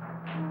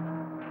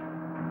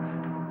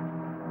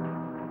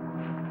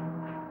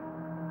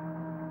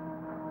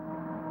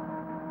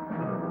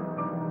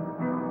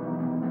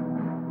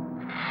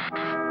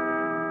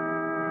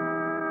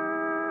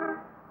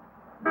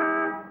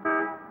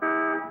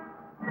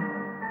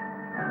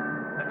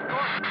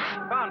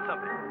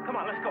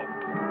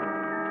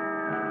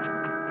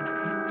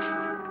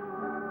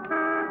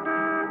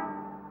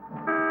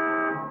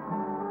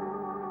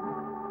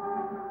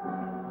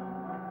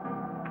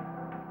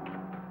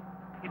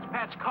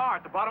 Car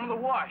at the bottom of the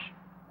wash.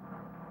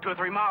 2 or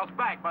 3 miles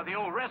back by the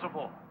old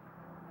reservoir.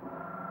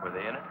 Were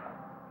they in it?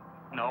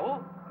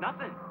 No,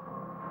 nothing.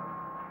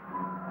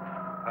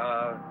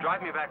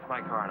 Drive me back to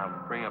my car and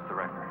I'll bring up the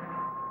record.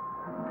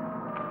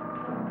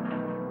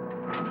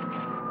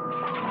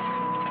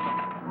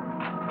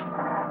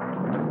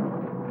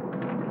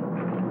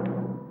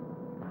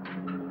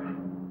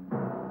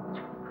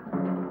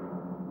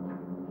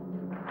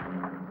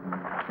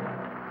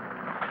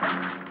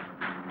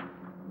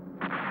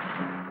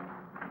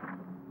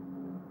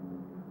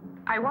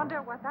 I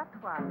wonder what that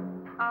was.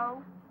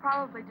 Oh,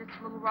 probably just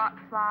a little rock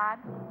slide.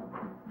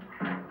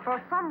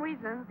 For some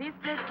reason, this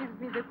place gives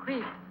me the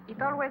creeps.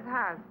 It always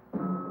has.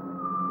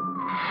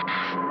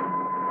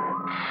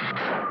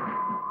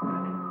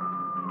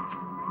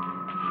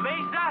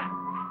 Lisa,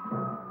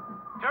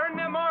 turn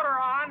the motor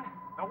on.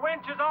 The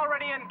winch is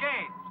already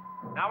engaged.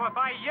 Now, if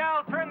I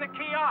yell, turn the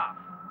key off.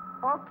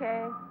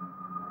 Okay.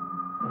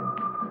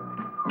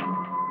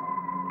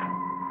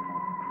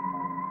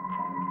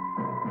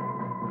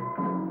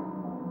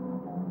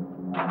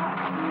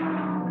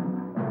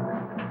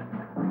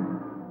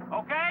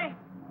 Okay?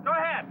 Go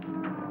ahead.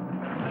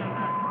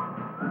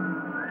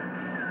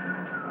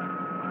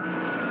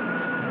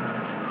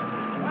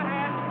 Go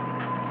ahead.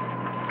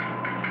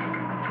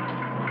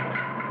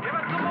 Give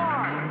it some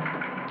more.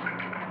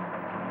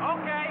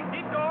 Okay,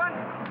 keep going.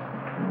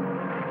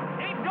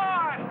 Keep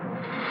going.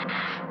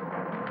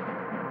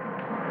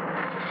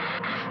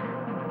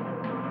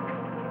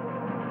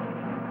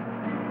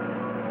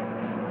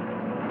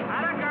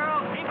 Atta girl,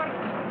 keep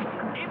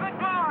it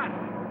going.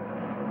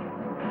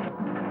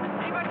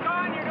 Keep it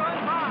going, you're doing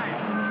fine.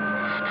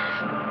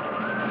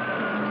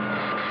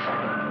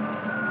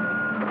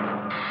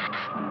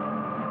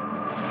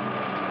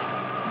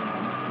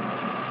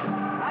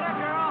 Atta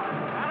girl,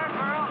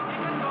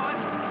 keep it going.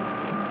 You're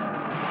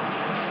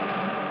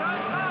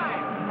doing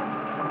fine.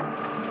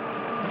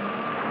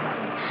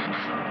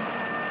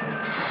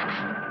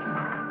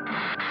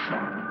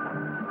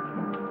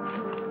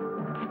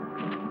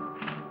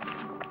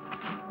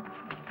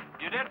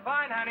 You did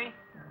fine, honey.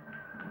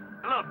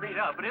 A little beat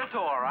up, but it'll tow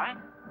all right.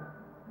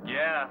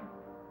 Yeah.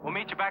 We'll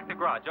meet you back at the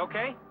garage,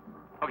 okay?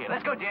 Okay,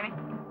 let's go, Jenny.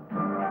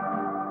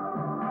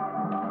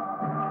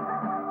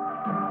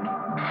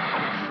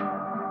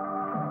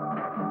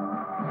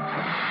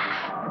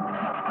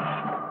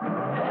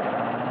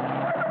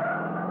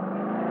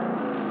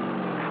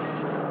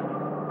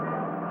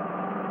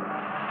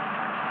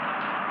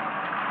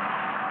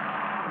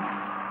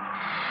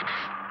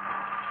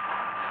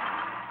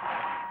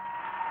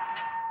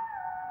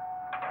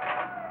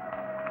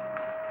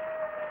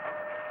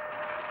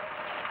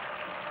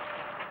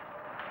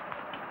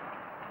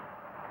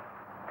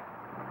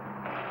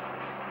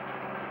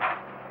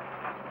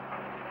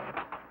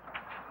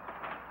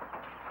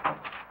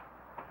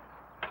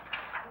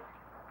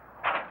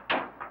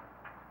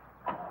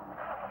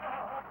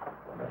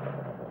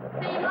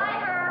 See you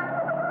later.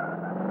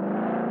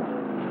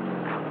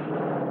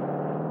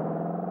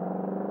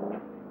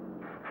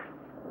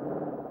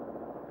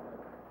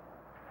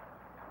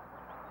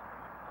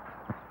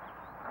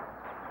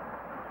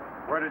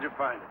 Where did you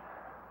find it?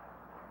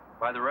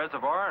 by the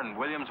reservoir and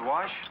Williams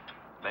Wash,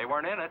 they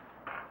weren't in it.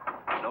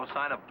 No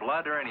sign of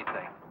blood or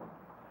anything.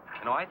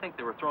 You know, I think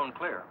they were thrown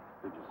clear.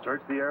 Did you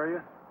search the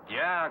area?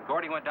 Yeah,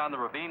 Gordy went down the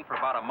ravine for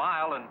about a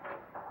mile and...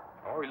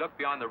 Oh, he looked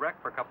beyond the wreck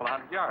for a couple of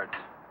 100 yards.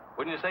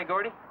 Wouldn't you say,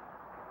 Gordy?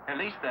 At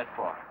least that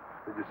far.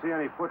 Did you see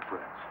any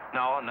footprints?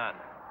 No, none.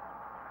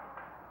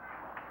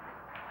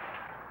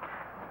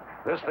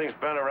 This thing's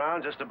been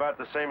around just about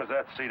the same as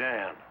that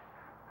sedan.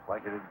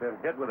 Like it had been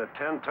hit with a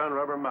 10-ton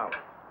rubber mallet.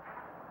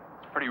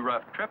 It's a pretty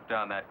rough trip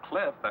down that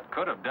cliff, but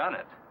could have done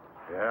it.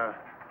 Yeah?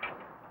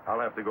 I'll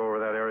have to go over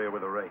that area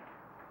with a rake.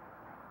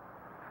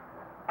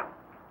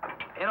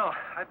 You know,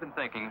 I've been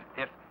thinking,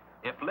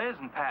 if Liz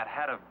and Pat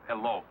had have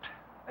eloped,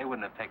 they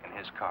wouldn't have taken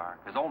his car,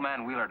 because old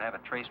man Wheeler'd have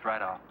it traced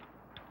right off.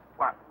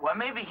 Well,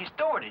 maybe he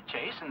stored it,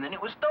 Chase, and then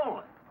it was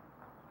stolen.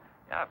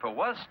 Yeah, if it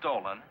was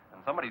stolen,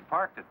 and somebody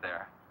parked it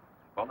there,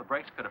 well, the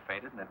brakes could have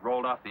faded and it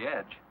rolled off the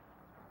edge.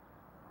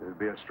 It'd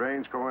be a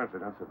strange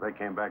coincidence if they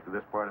came back to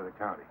this part of the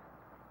county.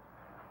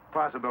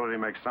 Possibility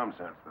makes some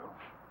sense, though.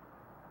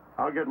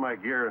 I'll get my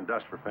gear and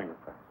dust for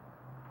fingerprints.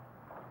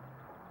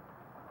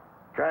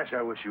 Gosh,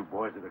 I wish you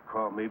boys would have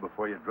called me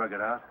before you drug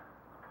it out.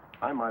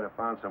 I might have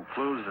found some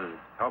clues to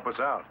help us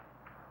out.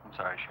 I'm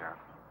sorry, Sheriff.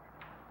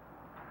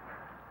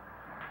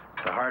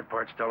 The hard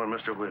part's telling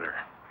Mr. Wheeler.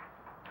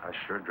 I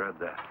sure dread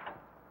that.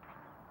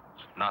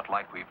 It's not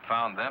like we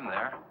found them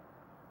there.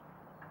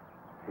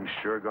 He's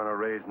sure gonna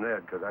raise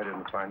Ned, because I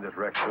didn't find this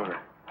wreck sooner.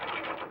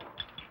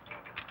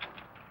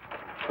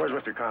 Where's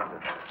Mr.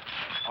 Compton?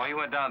 Oh, he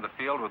went down to the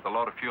field with a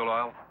load of fuel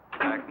oil.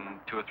 Back in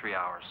 2 or 3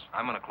 hours.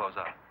 I'm gonna close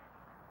up.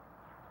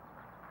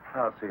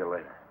 I'll see you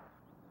later.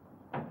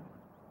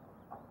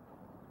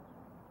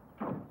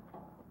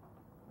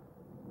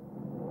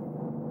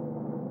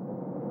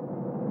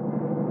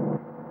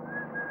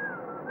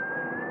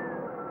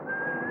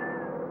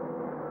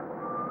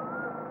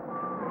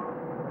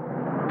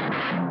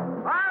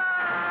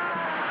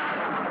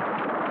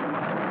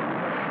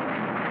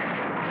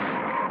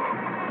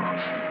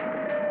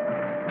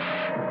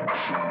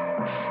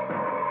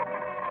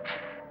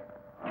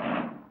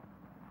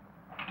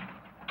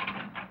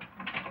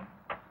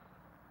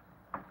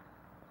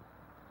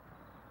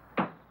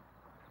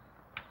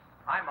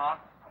 Hi, Mom.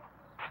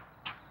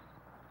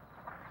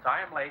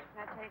 Sorry I'm late.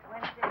 Now, Chase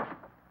Winstead,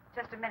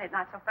 just a minute,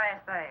 not so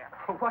fast there.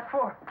 What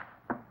for?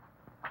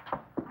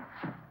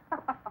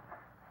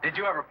 Did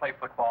you ever play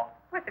football?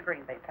 With the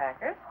Green Bay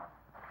Packers.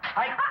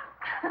 I...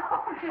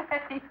 Oh,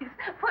 please,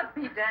 put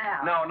me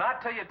down. No,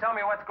 not till you tell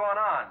me what's going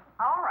on.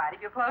 All right,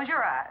 if you close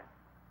your eyes.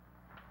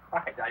 All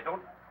right, I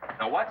don't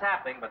know what's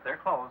happening, but they're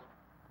closed.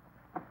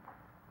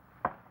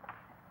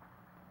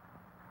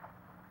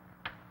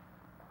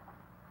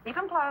 Keep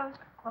them closed.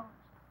 Closed.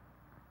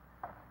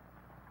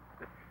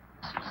 This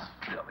is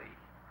silly.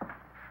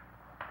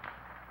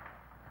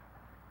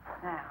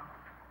 Now,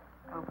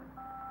 open.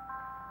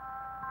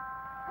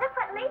 Look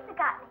what Lisa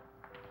got me.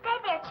 Stay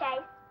there,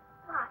 Chase.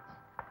 Watch.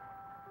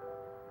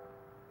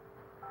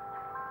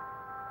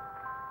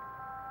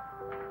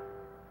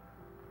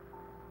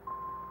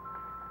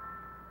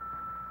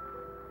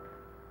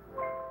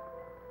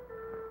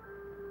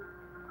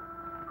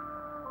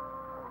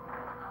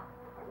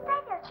 Stay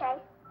there,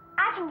 Chase.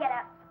 I can get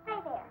up. Stay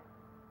there.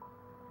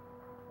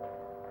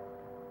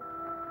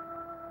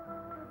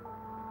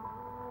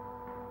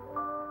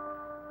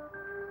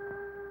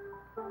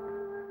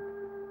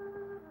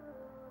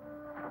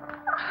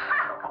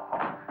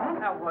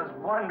 That was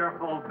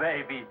wonderful,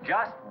 baby.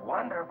 Just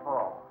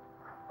wonderful.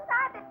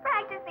 I've been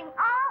practicing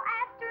all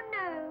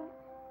afternoon.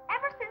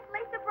 Ever since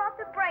Lisa brought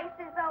the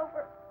braces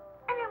over.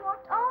 And I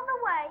walked all the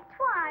way,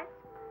 twice.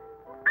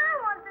 I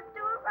wanted to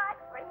do it right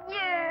for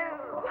you.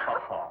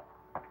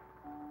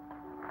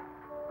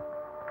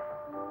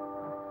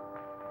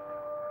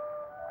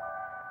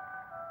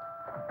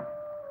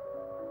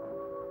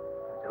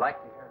 Would you like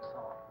to hear a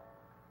song?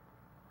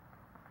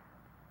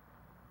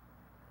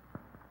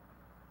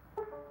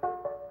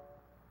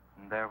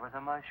 There was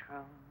a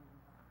mushroom,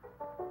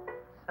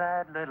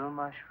 sad little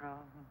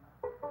mushroom.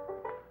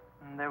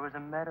 There was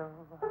a meadow,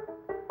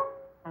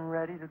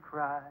 ready to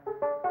cry.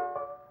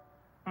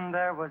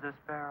 There was a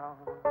sparrow,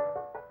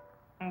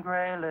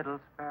 gray little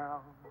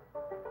sparrow.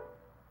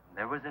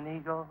 There was an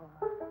eagle,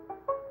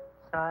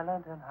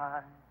 silent and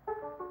high.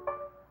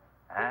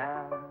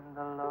 And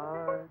the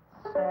Lord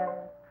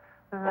said,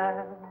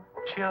 laugh,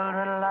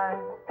 children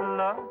laugh. The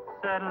Lord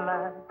said,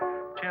 laugh,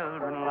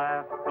 children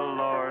laugh. The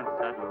Lord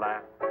said,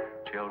 laugh,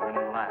 children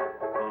laugh.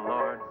 The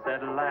Lord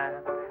said,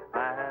 laugh,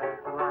 laugh,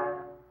 laugh.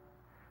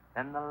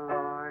 And the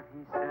Lord,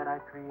 he said, I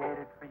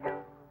created for you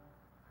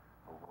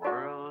a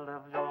world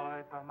of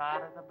joy from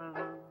out of the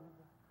blue.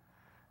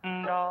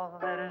 And all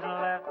that is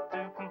left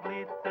to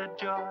complete the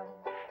joy,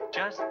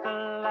 just the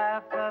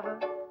laugh of a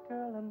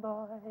girl and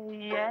boy.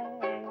 Yay,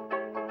 yay,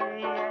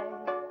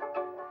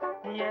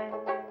 yay, yay.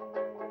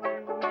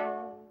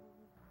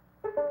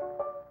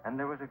 And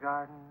there was a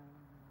garden,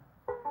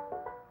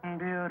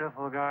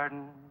 beautiful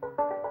garden,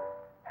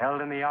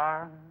 held in the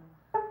arms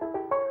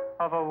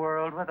of a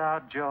world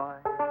without joy.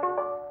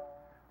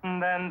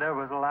 And then there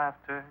was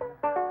laughter,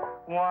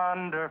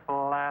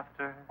 wonderful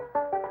laughter,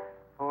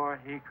 for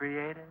he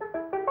created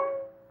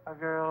a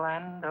girl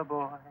and a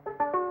boy.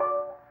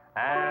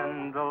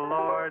 And the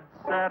Lord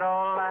said,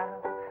 oh,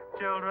 laugh,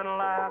 children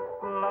laugh,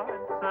 the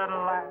Lord said,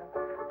 laugh,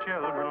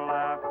 children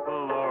laugh, the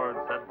Lord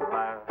said,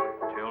 laugh,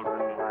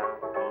 children laugh,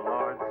 the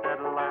Lord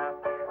said, laugh,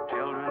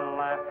 children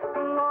laugh,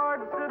 the Lord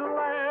said,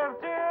 laugh,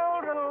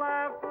 children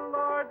laugh, the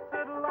Lord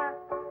said, laugh,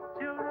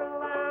 children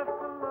laugh,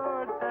 the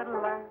Lord said,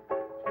 laugh,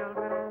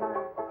 children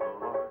laugh, the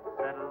Lord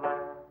said,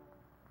 laugh.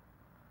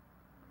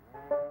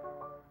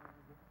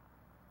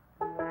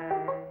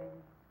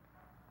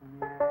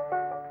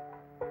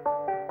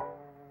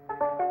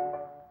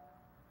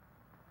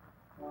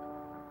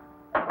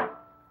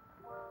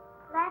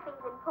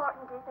 Laughing's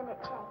important, isn't it,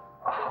 Chase?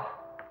 Oh,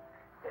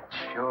 it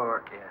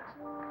sure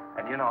is.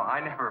 And you know, I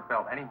never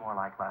felt any more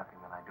like laughing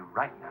than I do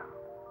right now.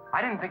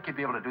 I didn't think you'd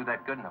be able to do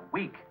that good in a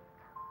week.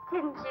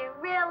 Didn't you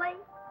really?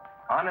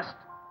 Honest.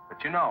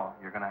 But you know,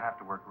 you're going to have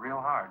to work real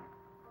hard.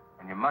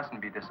 And you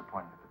mustn't be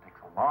disappointed if it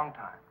takes a long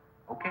time.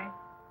 Okay?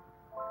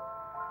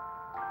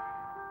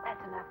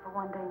 That's enough for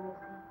one day,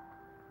 Missy.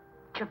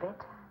 It's your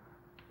bedtime.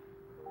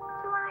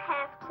 Do I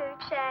have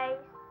to, Chase?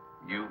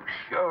 You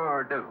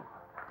sure do.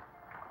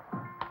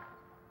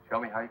 Show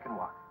me how you can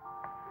walk.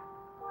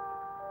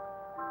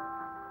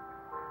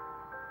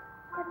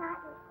 Good night,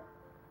 Lisa.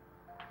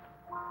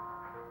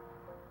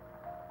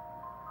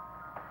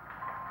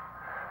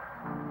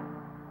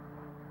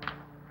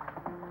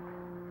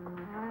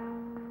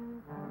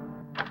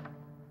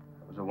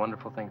 It was a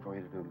wonderful thing for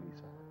you to do,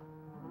 Lisa.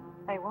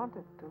 I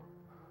wanted to.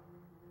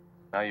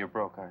 Now you're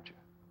broke, aren't you?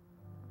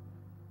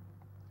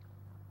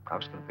 I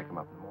was going to pick him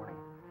up in the morning.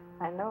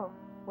 I know.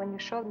 When you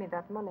showed me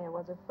that money, I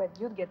was afraid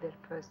you'd get there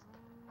first.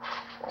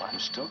 Well, I'm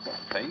still going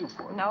to pay you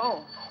for it.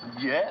 No.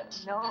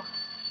 Yes. No.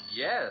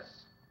 Yes.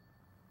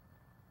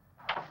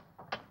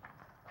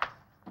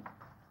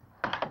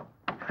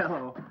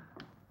 Hello.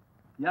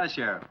 Yeah,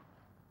 Sheriff.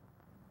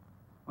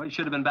 Well, you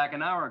should have been back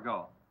an hour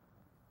ago.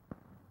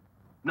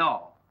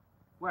 No.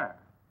 Where?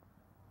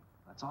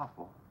 That's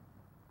awful.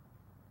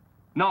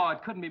 No,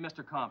 it couldn't be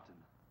Mr. Compton.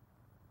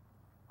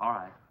 All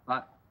right.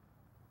 But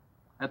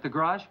at the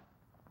garage? All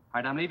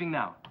right, I'm leaving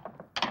now.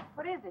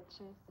 What is it,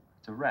 Chase?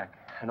 It's a wreck,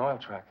 an oil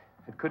truck.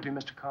 It could be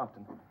Mr.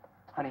 Compton.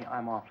 Honey,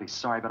 I'm awfully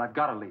sorry, but I've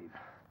got to leave.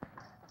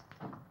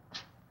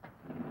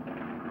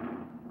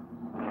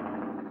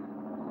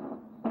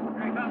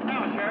 Here he comes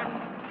now, Sheriff.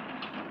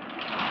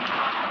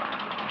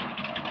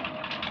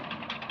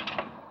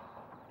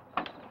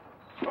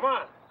 Come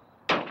on.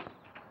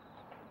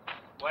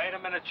 Wait a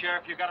minute,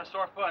 Sheriff. You got a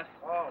sore foot.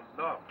 Oh,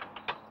 no.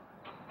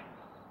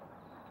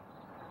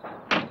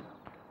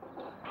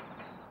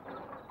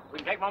 We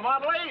can take my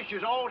Model A.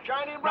 She's all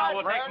shiny and bright. No,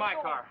 we'll take Brad. my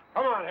car.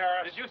 Come on,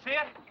 Harris. Did you see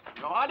it?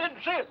 No, I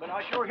didn't see it, but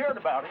I sure heard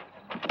about it.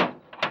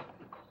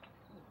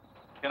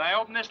 Can I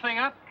open this thing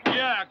up?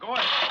 Yeah, go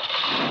ahead.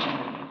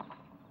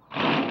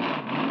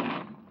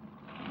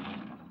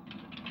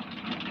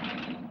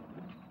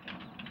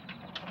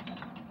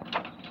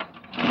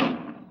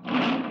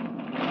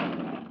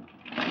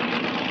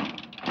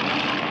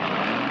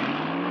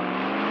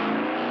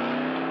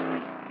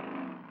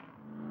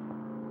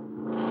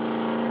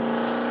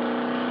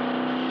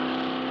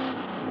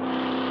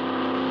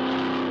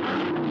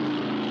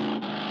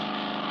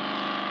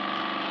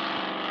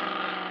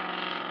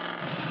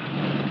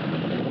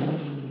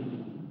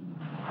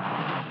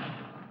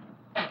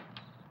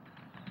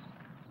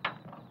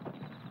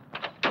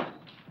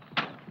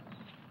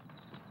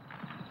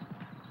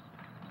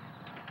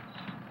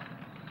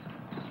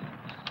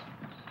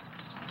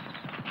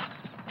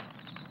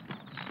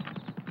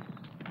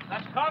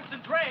 That's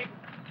Compton's rig.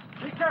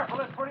 Be careful,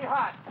 it's pretty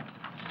hot.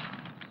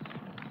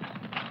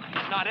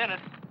 He's not in it.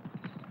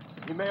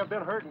 He may have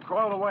been hurt and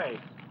crawled away.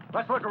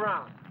 Let's look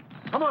around.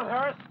 Come on,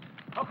 Harris.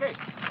 Okay.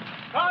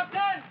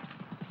 Compton!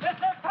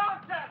 Mr.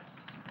 Compton!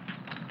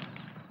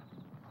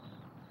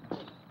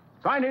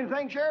 Find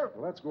anything, Sheriff?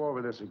 Well, let's go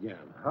over this again.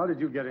 How did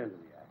you get into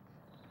the act?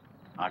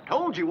 I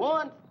told you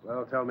once.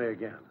 Well, tell me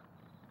again.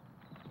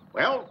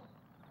 Well,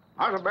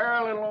 I was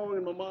barreling along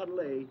in my Model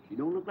A. She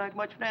don't look like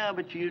much now,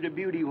 but she was a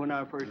beauty when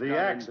I first got The in.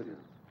 accident.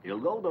 He'll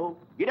go, though.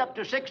 Get up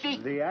to 60.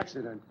 The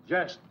accident.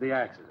 Just the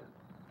accident.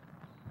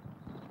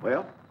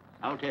 Well,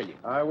 I'll tell you.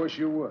 I wish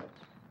you would.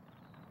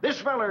 This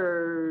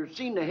feller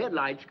seen the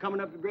headlights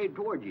coming up the grade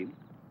towards him,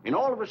 and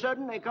all of a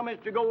sudden they come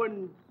to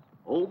going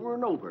over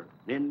and over,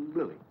 then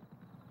blew him.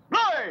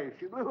 Bloy!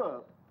 She blew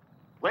up.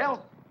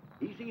 Well,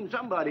 he seen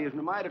somebody is in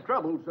a mite of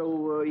trouble,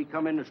 so he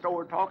come in the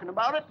store talking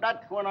about it.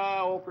 That's when I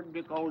offered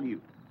to call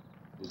you.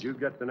 Did you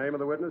get the name of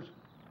the witness?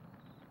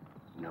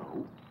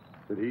 No.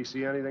 Did he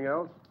see anything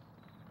else?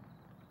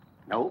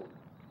 No.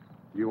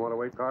 Do you want to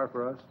wait car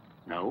for us?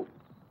 No.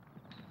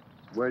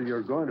 Well,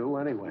 you're going to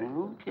anyway.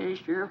 Okay,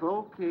 Sheriff,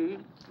 okay.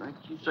 Like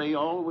you say,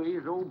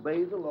 always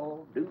obey the law.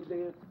 Do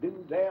this, do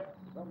that.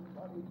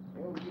 Somebody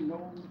tells you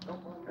no,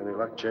 somebody... Any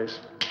luck, Chase?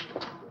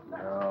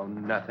 No,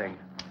 nothing.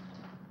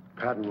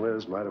 Pat and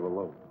Liz might have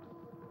eloped,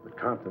 but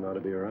Compton ought to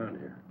be around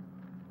here.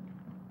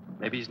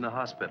 Maybe he's in the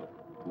hospital.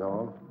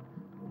 No.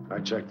 I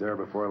checked there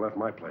before I left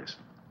my place.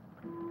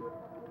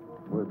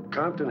 Would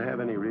Compton have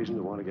any reason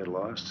to want to get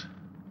lost?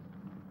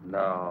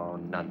 No,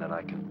 none that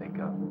I can think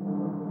of.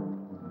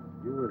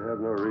 You would have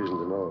no reason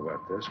to know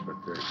about this, but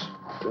there's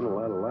been a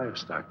lot of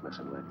livestock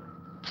missing lately.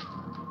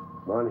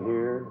 One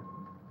here,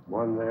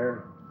 one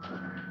there.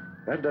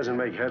 That doesn't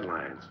make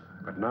headlines,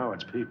 but now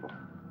it's people.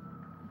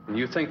 And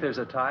you think there's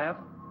a tie-up?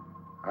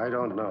 I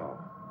don't know.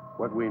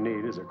 What we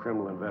need is a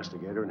criminal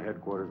investigator, and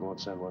headquarters won't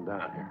send one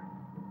down here.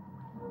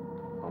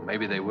 Well,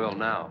 maybe they will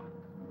now.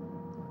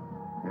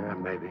 Yeah,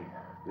 maybe.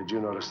 Did you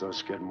notice those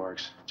skid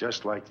marks?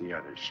 Just like the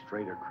others,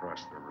 straight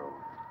across the road.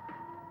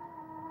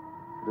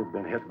 If it had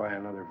been hit by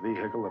another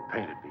vehicle, the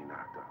paint would be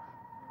knocked off.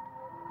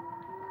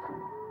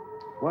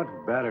 What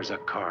batters a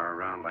car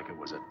around like it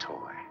was a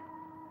toy?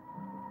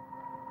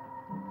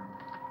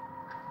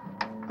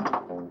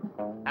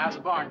 How's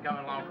the barn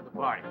coming along for the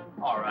party?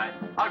 All right.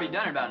 I'll be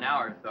done in about an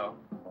hour or so.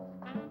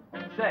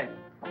 Say,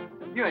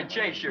 you and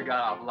Chase sure got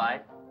off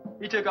light.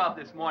 He took off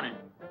this morning.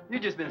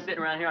 You've just been sitting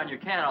around here on your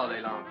can all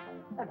day long.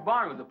 That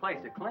barn was a place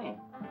to clean.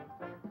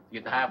 You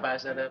get the hi-fi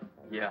set up?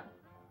 Yeah.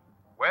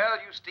 Well,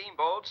 you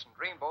steamboats and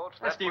dreamboats,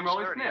 That's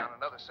Steamroller Smith. on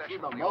another session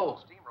Keep of a the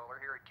mold. old steamroller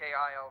here at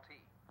KILT.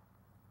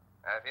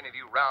 If any of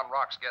you round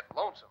rocks get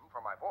lonesome for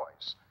my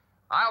voice,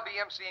 I'll be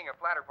emceeing a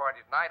platter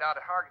party tonight out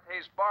at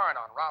Hargitay's Barn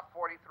on Route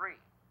 43.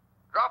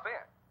 Drop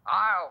in.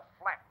 I'll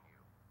flatten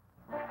you.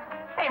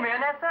 Hey, man,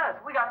 that's us.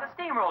 We got the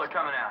steamroller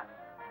coming out.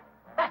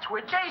 That's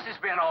where Chase has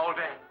been all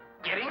day,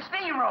 getting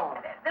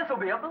steamrolled. This'll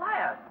be a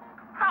blast.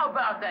 How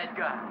about that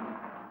guy?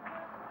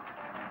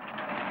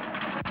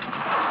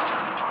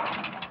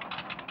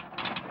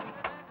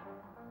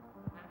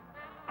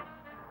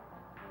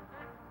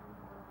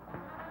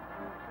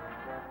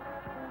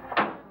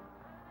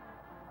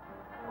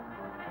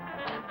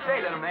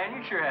 Say, little man,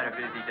 you sure had a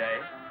busy day.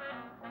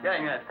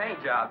 Getting that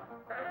paint job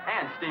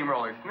and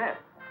Steamroller Smith.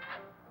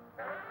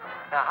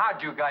 Now,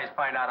 how'd you guys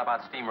find out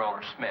about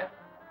Steamroller Smith?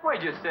 We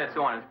just said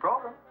so on his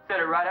program. Said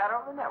it right out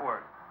over the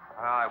network.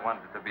 Well, I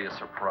wanted it to be a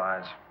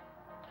surprise.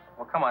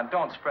 Well, come on,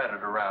 don't spread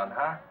it around,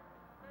 huh?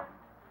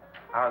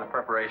 How are the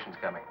preparations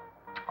coming?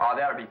 Oh,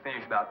 that'll be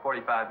finished about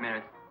 45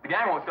 minutes. The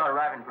gang won't start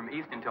arriving from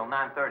East until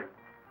 9:30.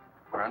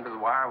 We're under the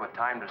wire with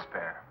time to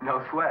spare.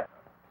 No sweat.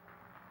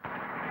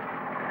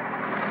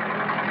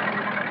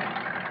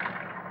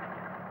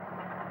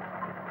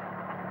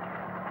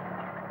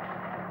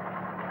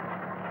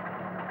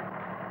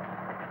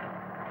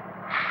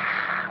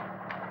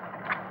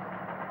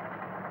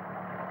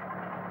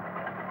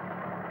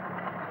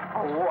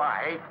 Oh,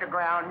 I hate the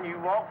ground you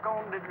walk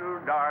on, little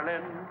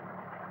darling,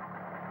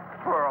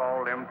 for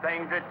all them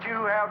things that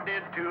you have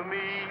did to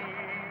me.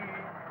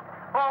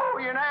 Oh,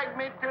 you nagged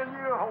me till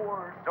you're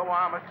hoarse, so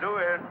I'm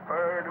a-suing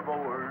for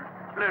divorce.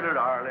 Little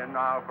darling,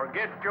 I'll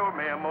forget your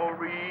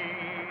memory.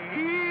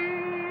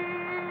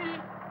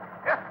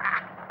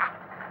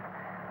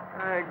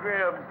 Hey,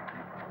 Grib,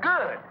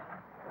 good.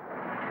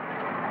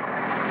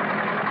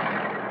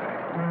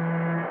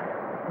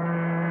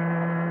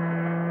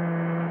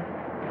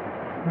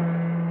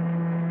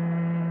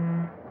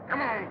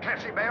 Come on,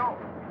 Cassie Bell.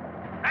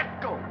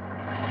 Let's go.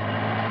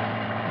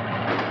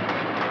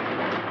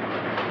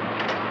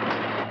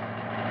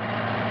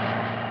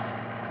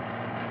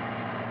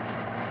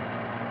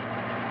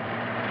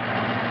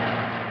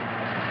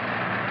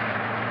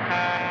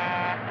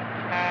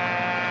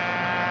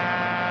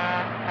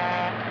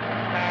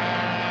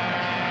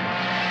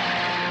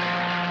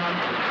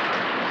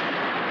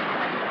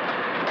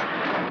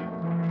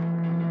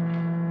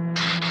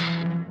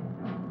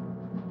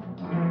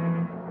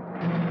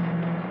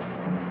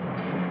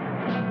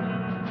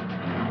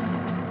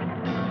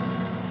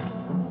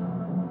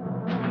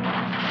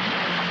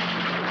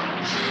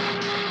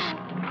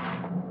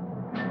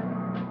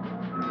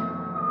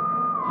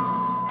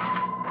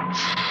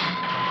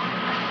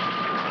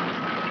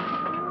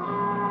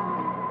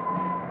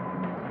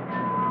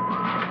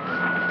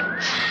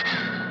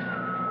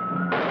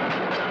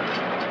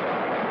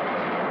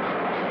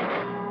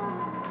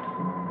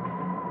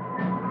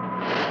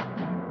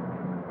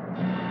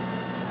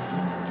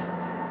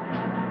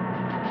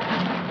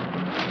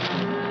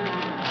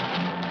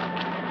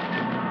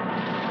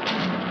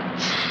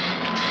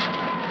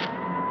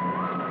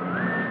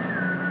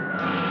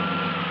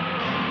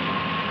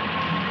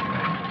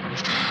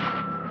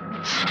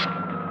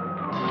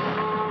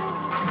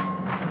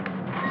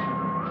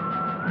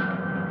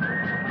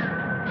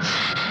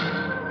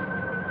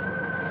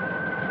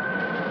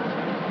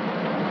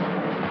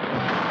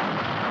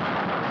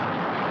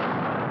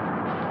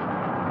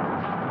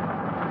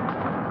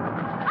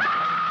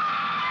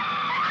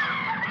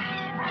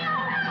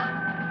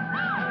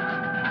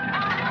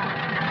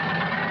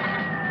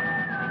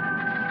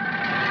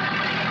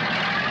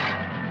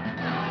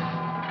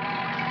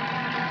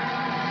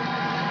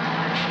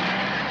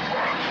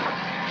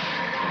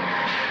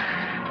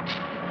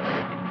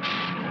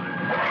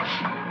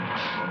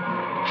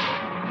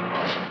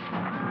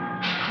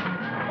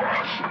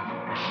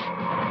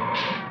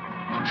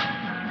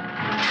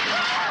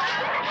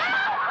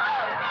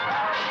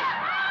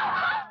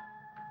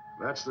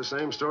 That's the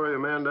same story the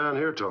man down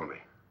here told me.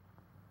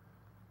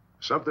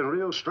 Something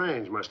real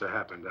strange must have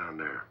happened down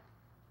there.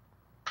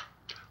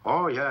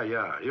 Oh,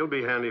 yeah. He'll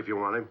be handy if you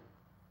want him.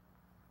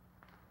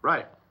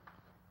 Right.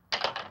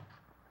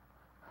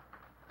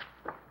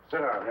 Sit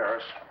down,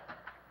 Harris.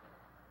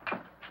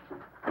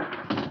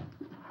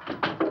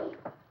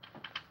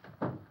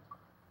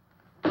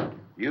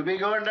 You be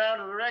going down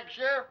to the wreck,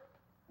 Sheriff?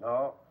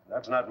 No,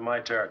 that's not in my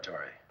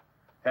territory.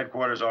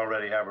 Headquarters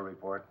already have a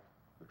report.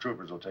 The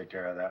troopers will take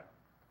care of that.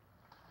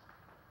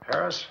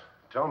 Harris,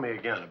 tell me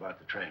again about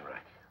the train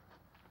wreck.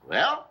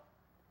 Well,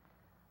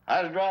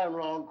 I was driving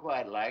along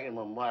quite like in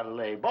my Model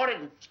A. Bought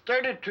it in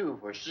 32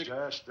 for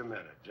 $6.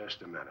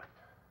 Just a minute.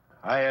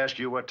 I ask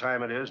you what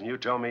time it is, and you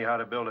tell me how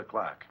to build a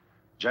clock.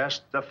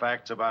 Just the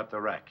facts about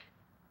the wreck.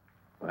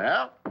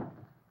 Well,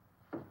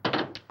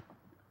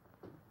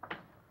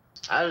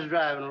 I was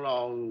driving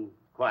along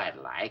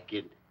quite like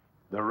it.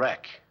 The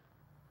wreck.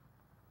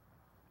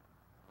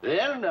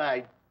 Then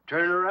I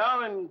turned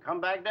around and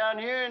come back down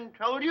here and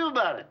told you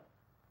about it.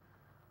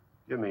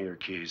 Give me your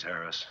keys,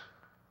 Harris.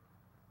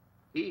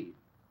 Keys?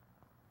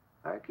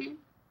 My keys?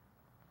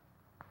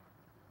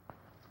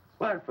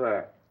 What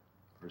for?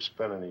 For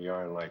spinning a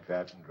yarn like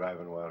that and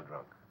driving while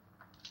drunk.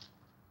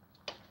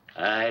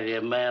 I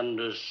demand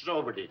a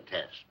sobriety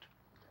test.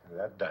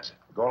 That does it.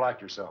 Go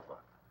lock yourself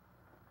up.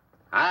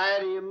 I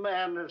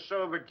demand a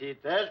sobriety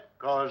test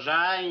because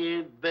I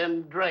ain't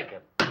been drinking.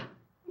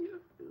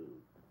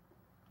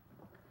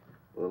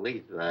 Well, at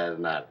least that's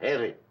not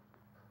heavy.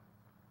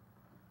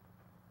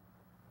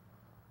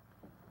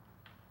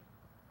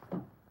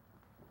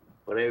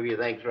 Whatever you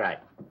think's right.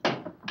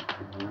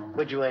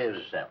 Put your way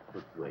yourself.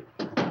 Put your way.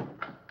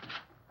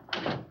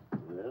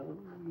 Well,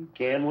 you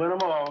can't win them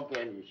all,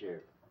 can you,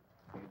 Sheriff?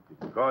 You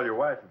can call your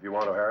wife if you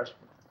want to, Harris.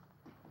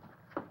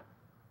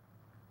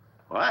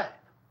 What?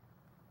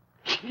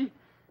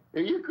 Are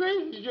you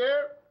crazy,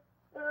 Sheriff?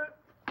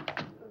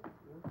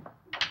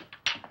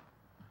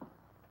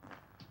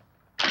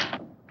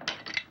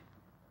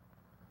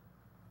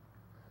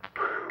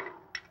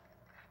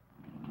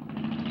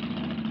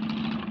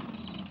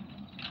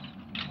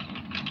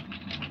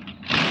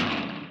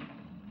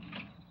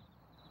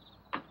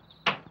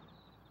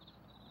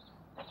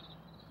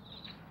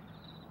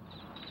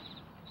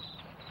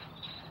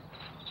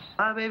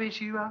 My baby,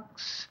 she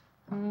rocks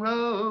and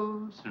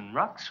rolls and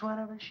rocks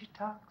whenever she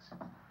talks.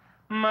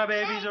 My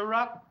baby's a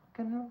rock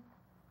and roll.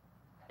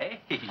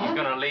 Hey, you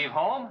gonna leave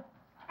home?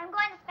 I'm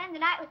going to spend the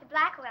night with the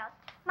Blackwells.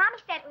 Mommy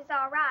said it was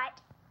all right.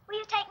 Will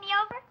you take me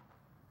over?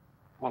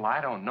 Well, I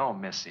don't know,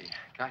 Missy.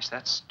 Gosh,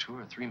 that's 2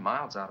 or 3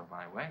 miles out of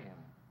my way.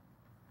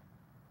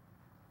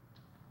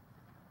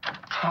 And...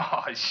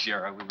 Oh,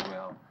 sure, we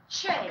will.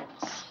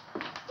 Chase,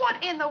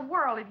 what in the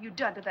world have you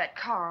done to that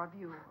car of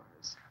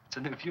yours? It's a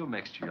new fuel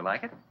mixture. You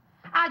like it?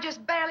 I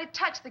just barely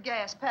touched the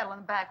gas pedal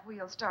and the back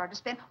wheel started to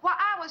spin. Why,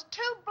 I was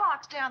 2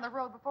 blocks down the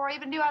road before I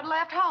even knew I'd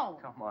left home.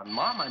 Come on,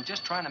 Mom. I'm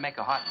just trying to make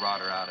a hot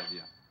rodder out of you.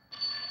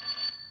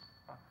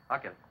 I'll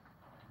get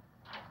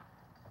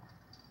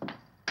it.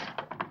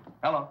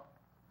 Hello.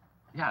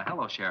 Yeah,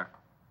 hello, Sheriff.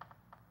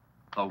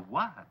 The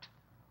what?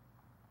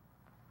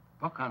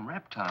 Book on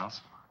reptiles?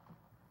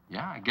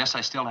 Yeah, I guess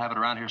I still have it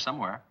around here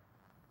somewhere.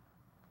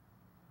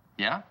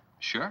 Yeah,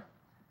 sure.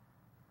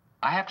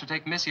 I have to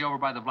take Missy over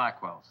by the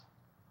Blackwells.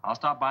 I'll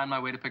stop by on my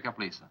way to pick up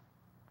Lisa.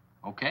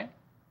 Okay?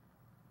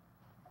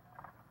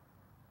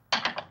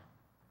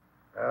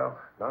 Well,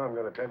 now I'm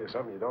going to tell you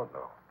something you don't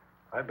know.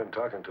 I've been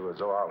talking to a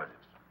zoologist.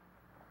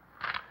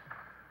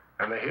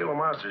 And the Gila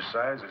monster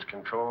size is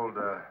controlled,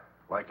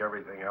 like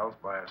everything else,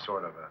 by a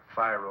sort of a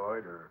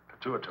thyroid or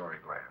pituitary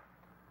gland.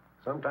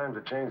 Sometimes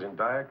a change in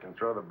diet can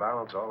throw the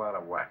balance all out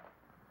of whack.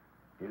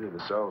 Either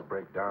the cells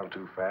break down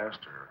too fast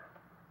or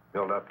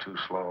build up too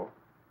slow.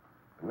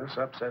 And this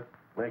upset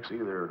makes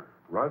either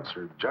runts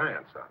or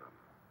giants out of them.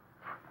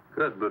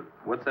 Good, but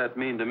what's that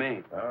mean to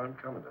me? Well, I'm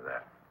coming to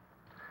that.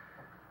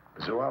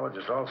 The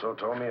zoologist also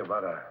told me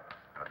about a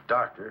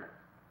doctor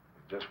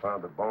who just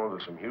found the bones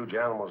of some huge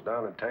animals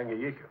down in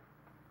Tanganyika.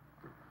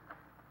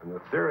 And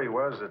the theory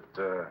was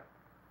that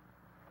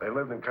they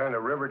lived in kind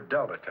of river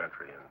delta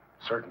country,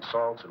 and certain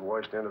salts had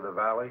washed into the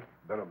valley,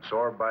 been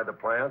absorbed by the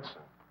plants,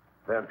 and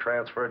then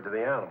transferred to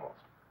the animals,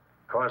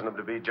 causing them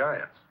to be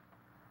giants.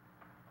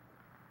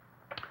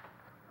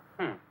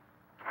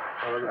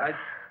 Well,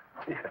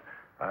 Yeah,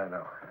 I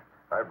know.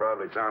 I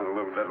probably sound a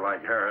little bit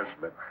like Harris,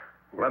 but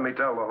let me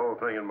tell the whole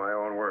thing in my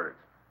own words.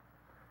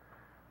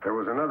 There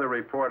was another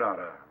report out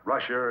of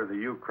Russia or the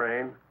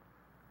Ukraine.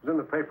 It was in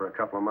the paper a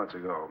couple of months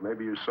ago.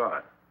 Maybe you saw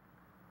it.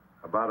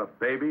 About a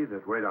baby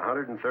that weighed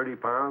 130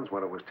 pounds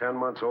when it was 10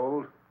 months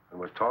old and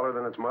was taller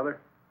than its mother.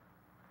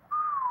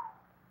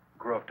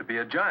 grew up to be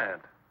a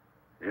giant.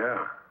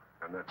 Yeah,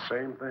 and that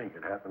same thing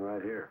could happen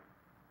right here.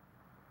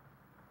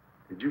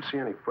 Did you see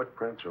any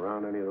footprints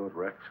around any of those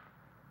wrecks?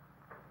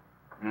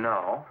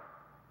 No.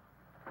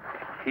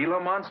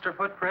 Gila monster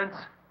footprints?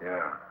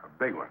 Yeah, a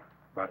big one,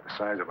 about the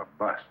size of a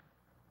bus.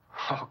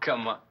 Oh,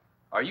 come on.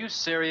 Are you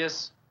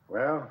serious?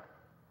 Well,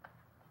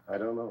 I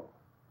don't know.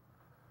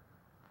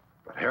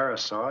 But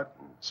Harris saw it,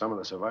 and some of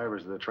the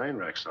survivors of the train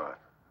wreck saw it.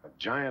 A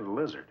giant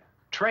lizard.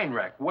 Train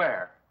wreck,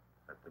 where?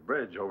 At the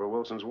bridge over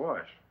Wilson's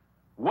Wash.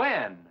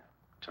 When?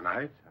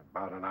 Tonight,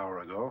 about an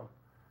hour ago.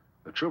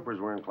 The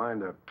troopers were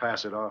inclined to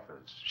pass it off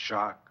as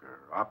shock or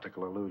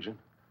optical illusion.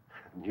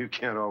 And you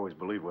can't always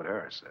believe what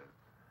Harris said.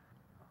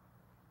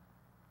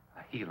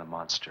 A Gila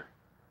monster.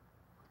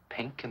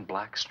 Pink and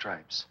black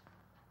stripes.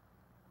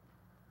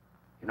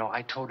 You know,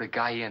 I towed a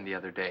guy in the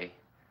other day,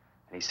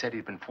 and he said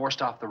he'd been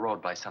forced off the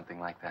road by something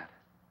like that.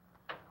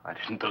 I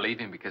didn't believe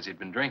him because he'd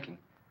been drinking.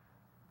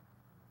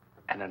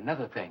 And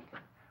another thing,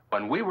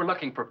 when we were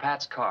looking for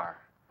Pat's car,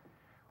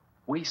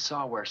 we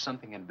saw where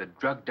something had been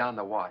drugged down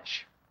the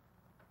wash.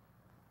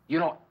 You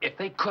know, if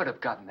they could have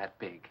gotten that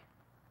big,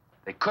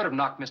 they could have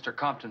knocked Mr.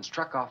 Compton's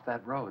truck off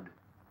that road.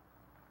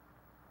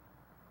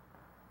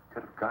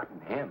 Could have gotten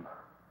him.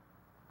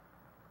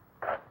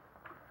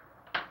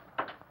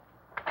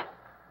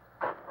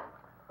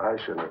 I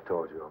shouldn't have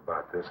told you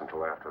about this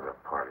until after the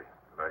party,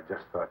 but I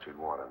just thought you'd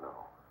want to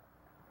know.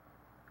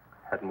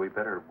 Hadn't we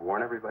better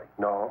warn everybody?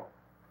 No.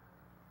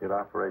 It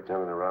operates in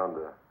and around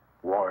the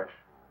wash.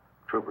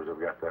 Troopers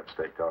have got that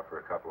staked out for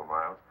a couple of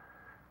miles.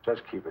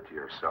 Just keep it to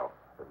yourself.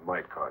 It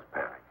might cause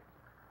panic.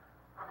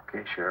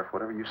 Okay, Sheriff,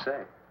 whatever you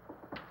say.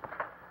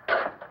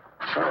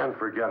 Try and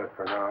forget it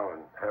for now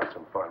and have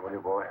some fun, will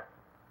you, boy?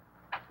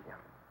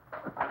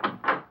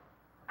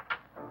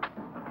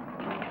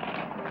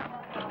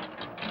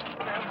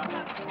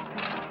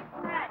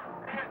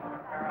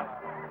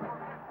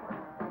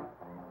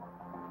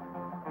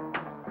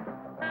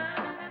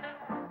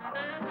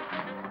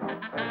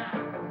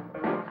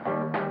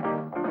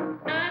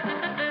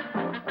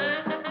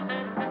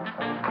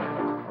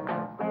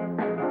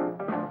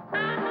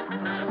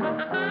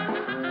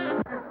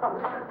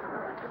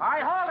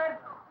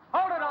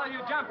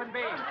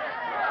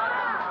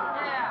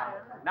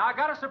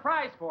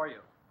 Surprise for you.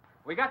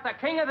 We got the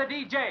king of the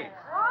DJs.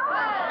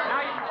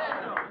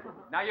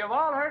 Now you've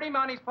all heard him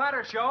on his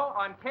platter show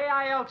on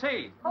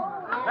KILT.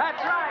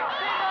 That's right.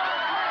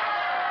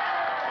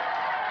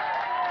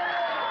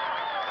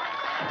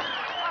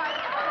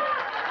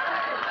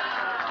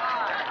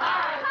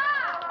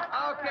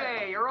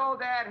 Okay, your old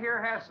dad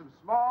here has some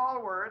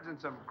small words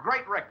and some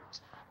great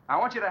records. I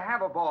want you to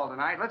have a ball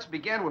tonight. Let's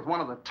begin with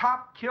one of the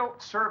top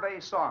kilt survey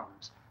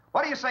songs.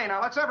 What do you say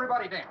now? Let's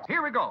everybody dance.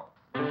 Here we go.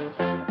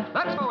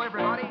 Let's go,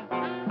 everybody.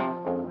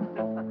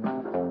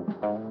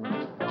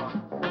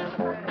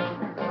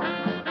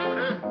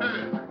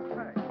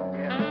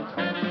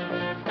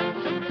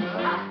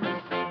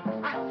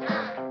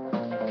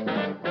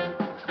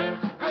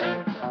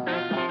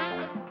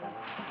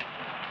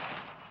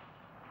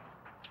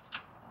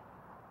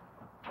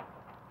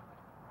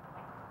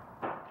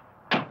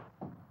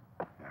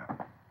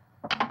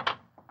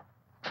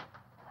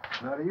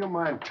 Now, do you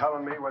mind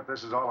telling me what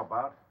this is all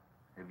about?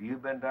 Have you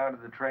been down to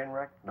the train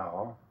wreck?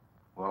 No.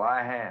 Well,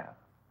 I have.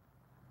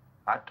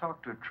 I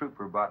talked to a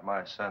trooper about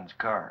my son's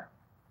car.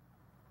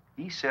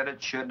 He said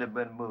it shouldn't have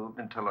been moved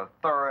until a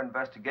thorough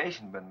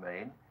investigation had been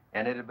made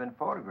and it had been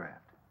photographed.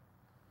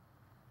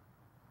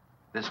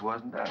 This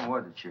wasn't done,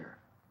 was it, Sheriff?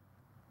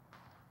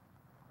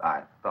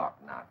 I thought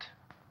not.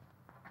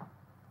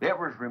 It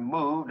was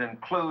removed and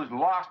clues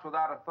lost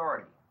without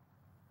authority.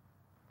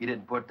 You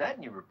didn't put that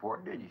in your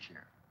report, did you,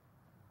 Sheriff?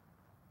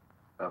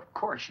 Of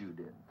course you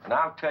didn't. And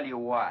I'll tell you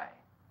why.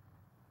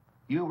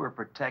 You were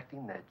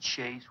protecting that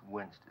Chase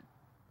Winstead.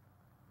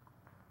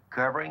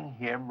 Covering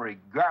him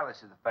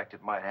regardless of the effect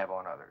it might have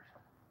on others.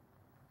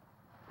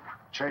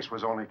 Chase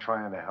was only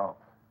trying to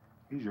help.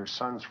 He's your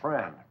son's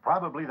friend.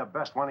 Probably the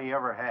best one he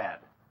ever had.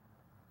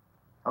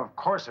 Of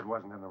course it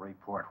wasn't in the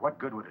report. What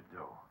good would it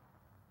do?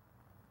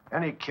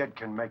 Any kid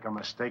can make a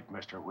mistake,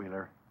 Mr.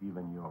 Wheeler,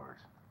 even yours.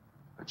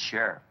 But,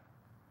 Sheriff,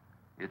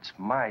 it's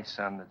my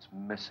son that's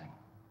missing.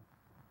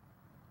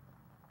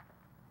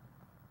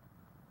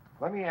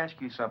 Let me ask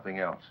you something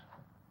else.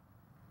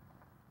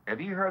 Have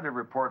you heard the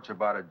reports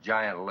about a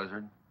giant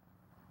lizard?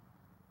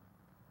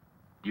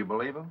 Do you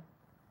believe them?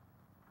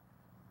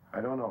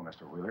 I don't know,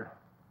 Mr. Wheeler.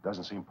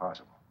 Doesn't seem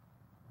possible.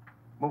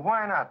 Well,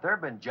 why not? There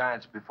have been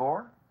giants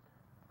before.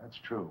 That's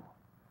true.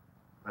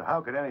 But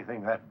how could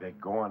anything that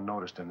big go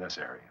unnoticed in this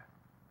area?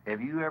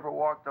 Have you ever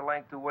walked the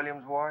length of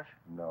Williams Wash?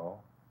 No.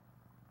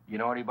 You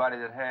know anybody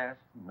that has?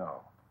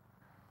 No.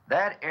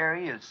 That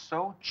area is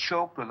so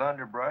choked with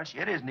underbrush,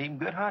 it isn't even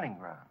good hunting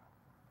ground.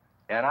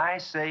 And I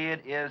say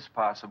it is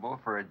possible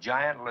for a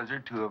giant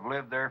lizard to have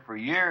lived there for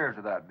years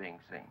without being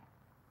seen.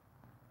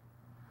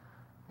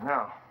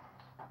 Now,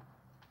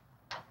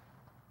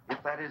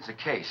 if that is the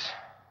case,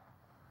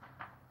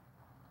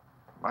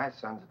 my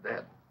son's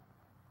dead.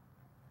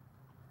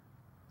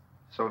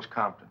 So's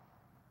Compton.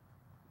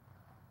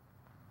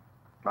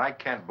 I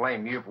can't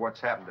blame you for what's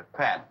happened to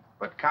Pat,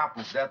 but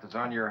Compton's death is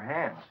on your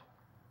hands.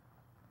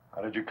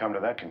 How did you come to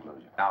that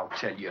conclusion? I'll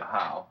tell you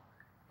how.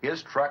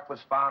 His truck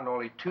was found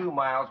only 2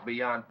 miles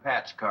beyond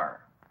Pat's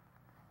car.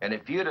 And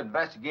if you'd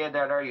investigated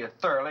that area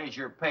thoroughly, as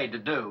you're paid to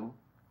do,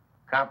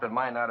 Compton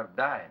might not have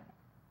died.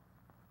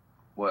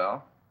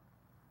 Well,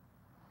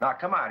 Now,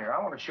 come out here.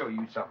 I want to show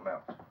you something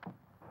else.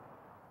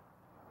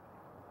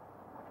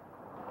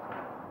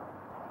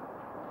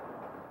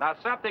 Now,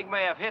 something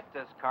may have hit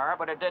this car,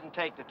 but it didn't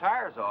take the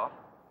tires off.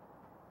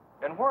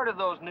 And where did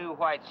those new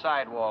white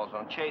sidewalls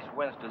on Chase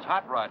Winstead's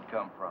hot rod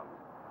come from?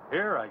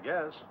 Here, I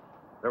guess.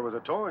 There was a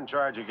towing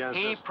charge against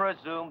He us.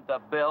 presumed the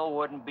bill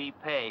wouldn't be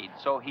paid,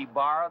 so he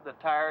borrowed the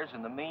tires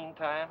in the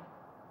meantime?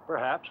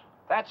 Perhaps.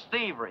 That's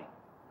thievery,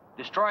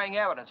 destroying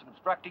evidence and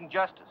obstructing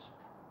justice.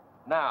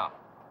 Now,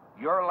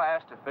 your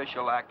last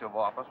official act of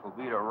office will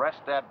be to arrest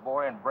that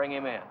boy and bring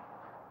him in.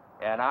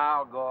 And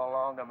I'll go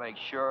along to make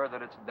sure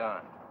that it's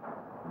done.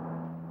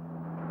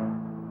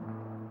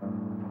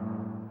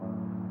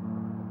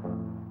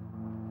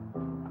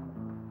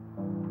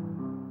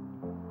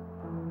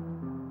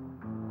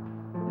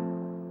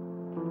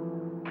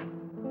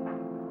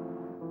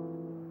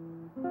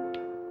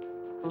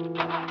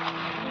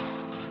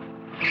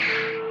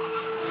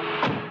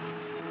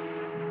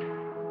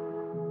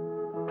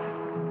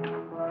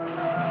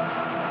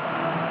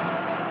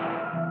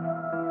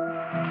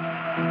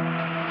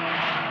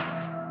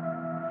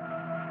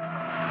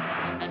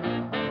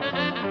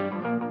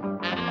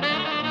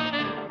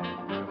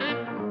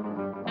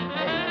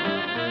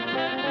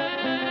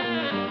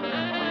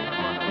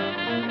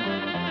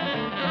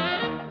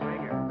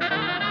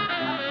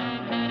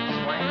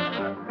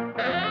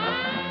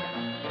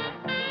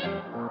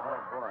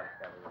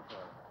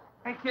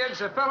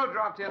 Kids, a fellow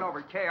dropped in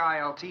over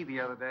KILT the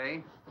other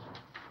day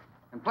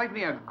and played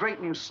me a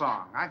great new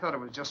song. I thought it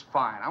was just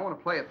fine. I want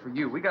to play it for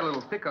you. We got a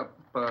little pickup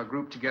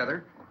group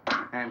together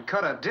and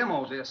cut a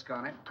demo disc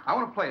on it. I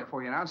want to play it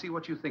for you now and see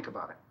what you think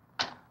about it.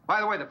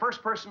 By the way, the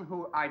first person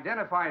who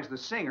identifies the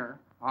singer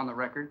on the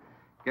record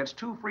gets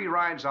 2 free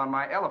rides on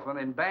my elephant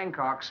in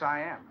Bangkok,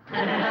 Siam.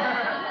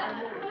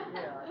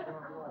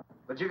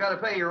 But you got to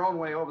pay your own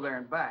way over there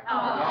and back.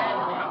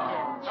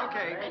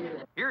 Okay,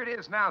 here it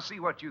is now. See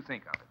what you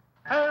think of it.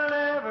 I'll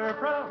never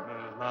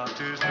promise not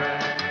to stray,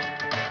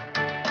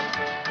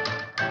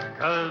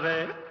 'cause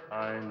baby,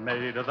 I'm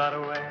made of that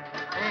way.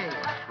 Hey,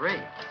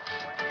 great.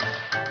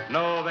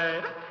 No,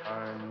 baby,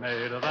 I'm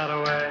made of that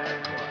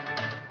way.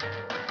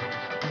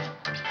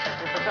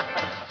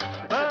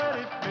 But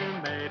if you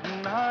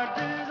maiden heart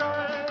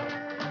desire,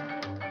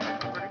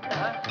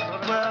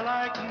 well,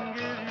 I can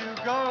give you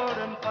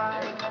golden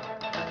fire.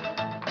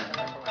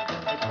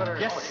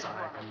 Yes, I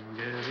can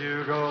give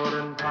you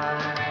golden fire.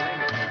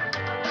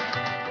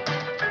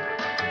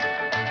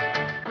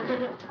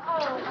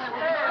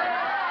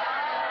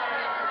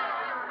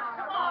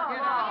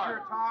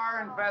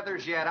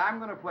 Feathers yet. I'm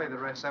going to play the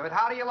rest of it.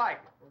 How do you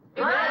like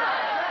it?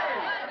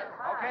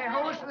 Okay,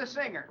 who's the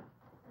singer?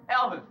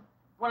 Elvis,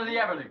 one of the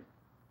Everlys.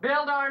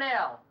 Bill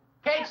Darnell.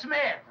 Kate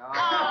Smith.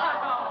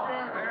 Oh,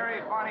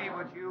 very funny,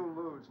 but you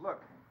lose.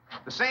 Look,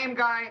 the same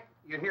guy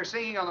you hear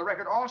singing on the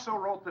record also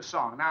wrote the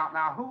song.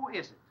 Now, who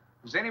is it?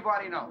 Does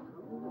anybody know?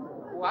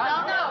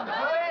 What? No.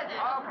 Who is it?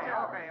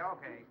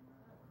 Okay.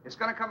 It's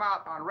going to come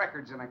out on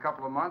records in a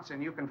couple of months,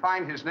 and you can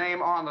find his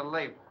name on the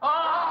label.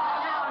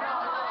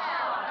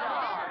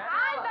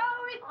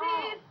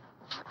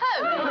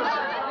 Who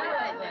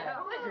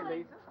is it,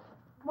 Lisa?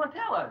 Well,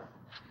 tell us.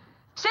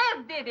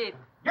 Chef did it.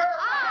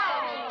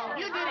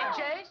 You did it,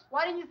 Chase.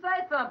 Why didn't you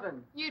say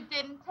something? You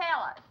didn't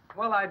tell us.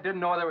 Well, I didn't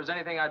know there was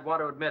anything I'd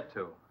want to admit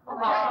to.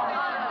 Come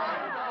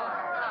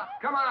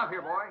on up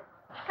here, boy.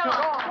 Come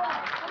on.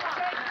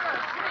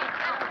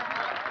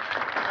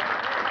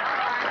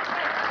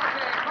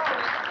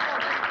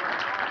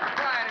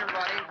 Quiet,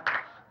 everybody.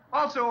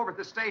 Also, over at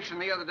the station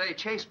the other day,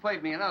 Chase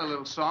played me another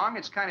little song.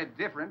 It's kind of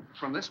different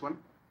from this one.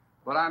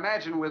 But I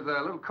imagine with a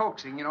little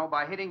coaxing, you know,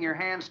 by hitting your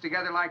hands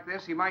together like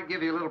this, he might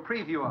give you a little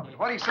preview of it.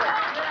 What do you say?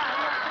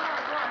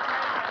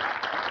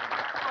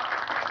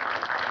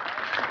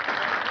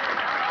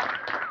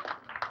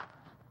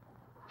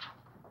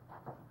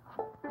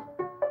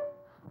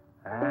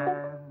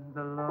 And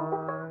the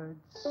Lord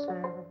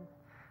said,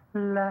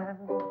 laugh,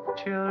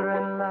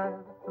 children, laugh.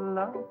 The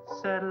Lord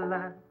said,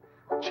 laugh,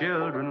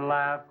 children,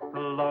 laugh. The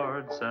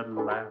Lord said,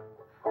 laugh,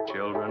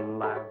 children,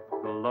 laugh.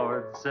 The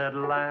Lord said,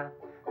 laugh.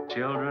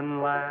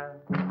 Children laugh.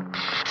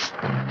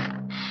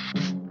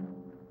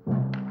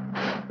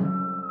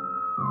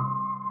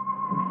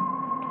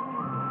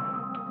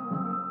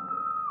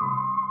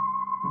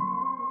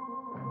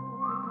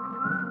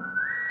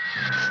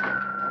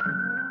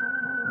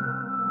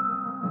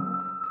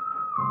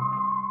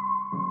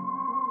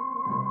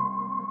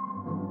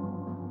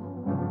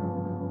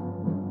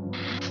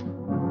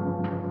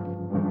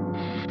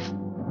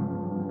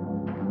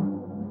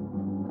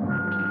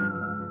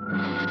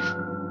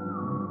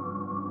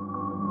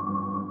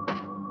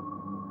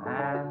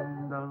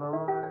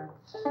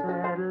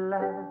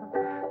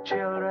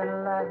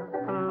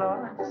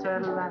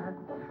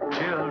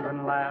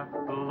 Children laugh,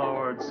 the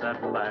Lord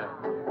said laugh.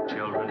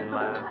 Children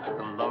laugh,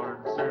 the Lord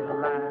said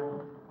laugh,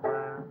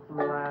 laugh,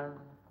 laugh.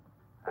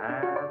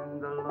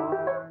 And the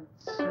Lord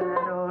said,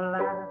 oh,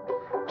 laugh.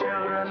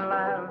 Children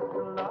laugh,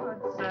 the Lord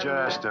said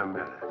Just laugh. a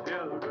minute.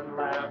 Children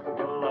laugh,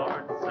 the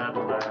Lord said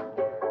laugh.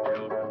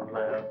 Children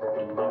laugh,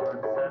 the Lord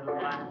said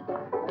laugh.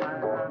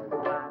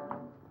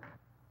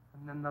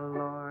 and the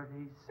Lord,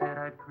 he said,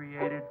 I'd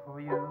created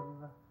for you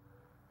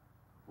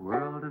a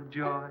world of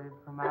joy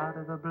from out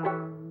of the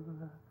blue.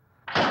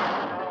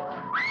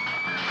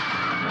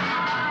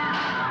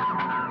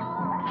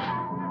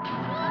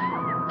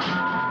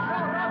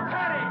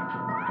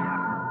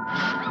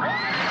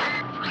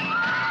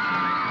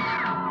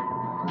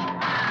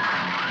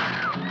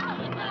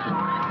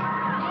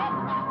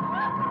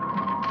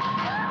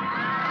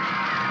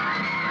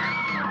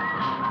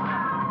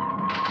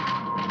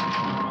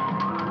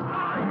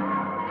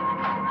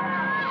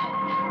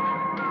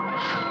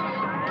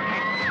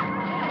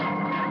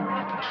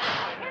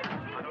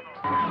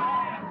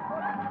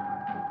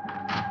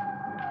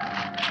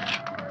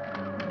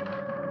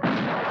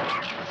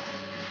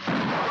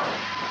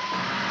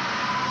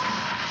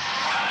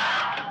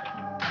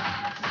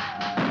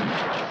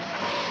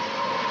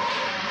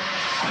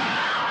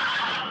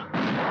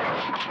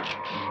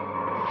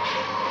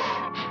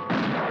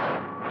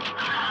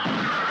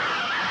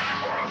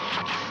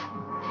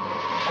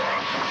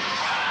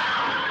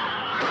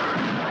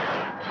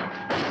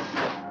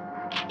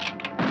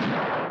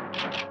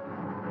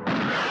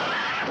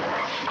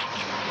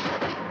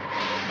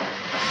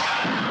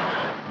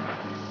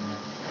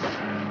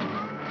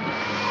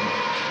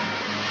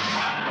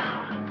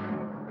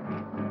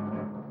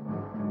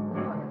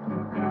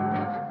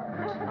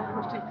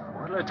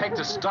 Take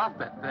to stop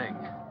that thing?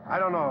 I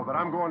don't know, but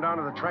I'm going down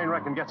to the train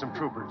wreck and get some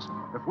troopers.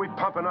 If we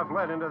pump enough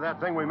lead into that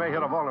thing, we may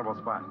hit a vulnerable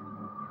spot.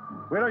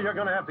 Wheeler, you're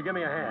going to have to give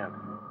me a hand.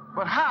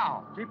 But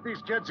how? Keep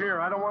these kids here.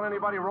 I don't want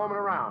anybody roaming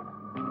around.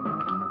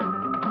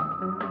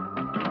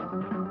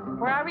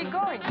 Where are we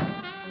going?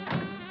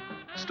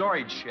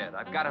 Storage shed.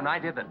 I've got an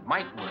idea that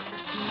might work.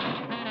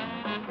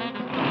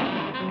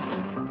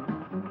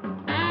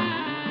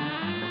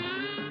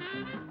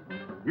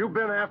 You've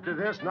been after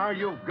this, now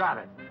you've got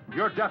it.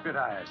 You're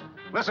deputized.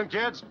 Listen,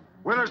 kids,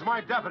 Wheeler's my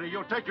deputy.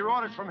 You'll take your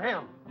orders from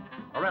him.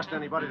 Arrest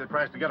anybody that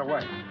tries to get away.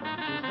 The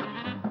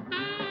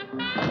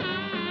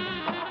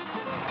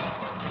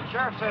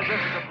sheriff says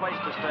this is a place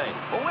to stay.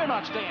 Well, we're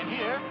not staying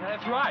here.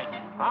 That's right.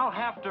 I'll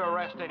have to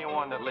arrest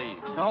anyone that leaves.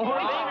 No,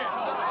 we're leaving.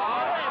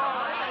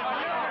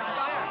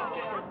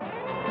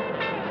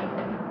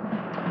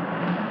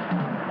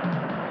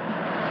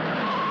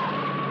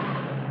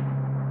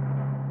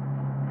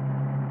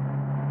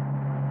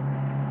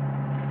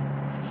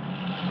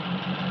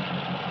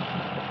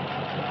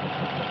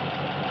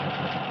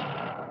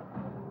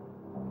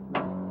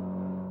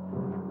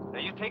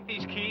 Take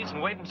these keys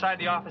and wait inside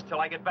the office till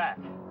I get back.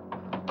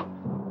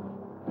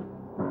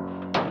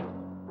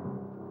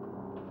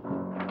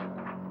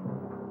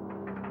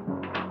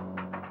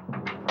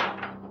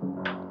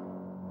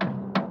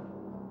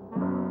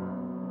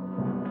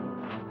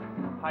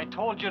 I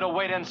told you to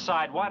wait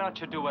inside. Why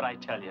don't you do what I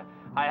tell you?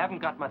 I haven't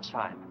got much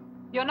time.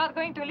 You're not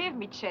going to leave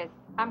me, Chess.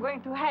 I'm going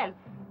to help.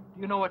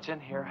 You know what's in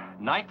here?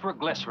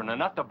 Nitroglycerin,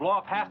 enough to blow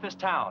up half this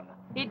town.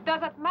 It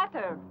doesn't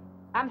matter.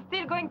 I'm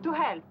still going to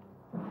help.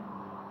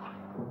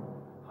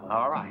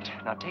 All right.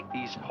 Now take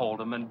these, hold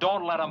them, and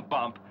don't let them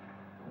bump.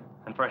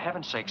 And for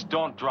heaven's sakes,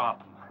 don't drop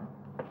them.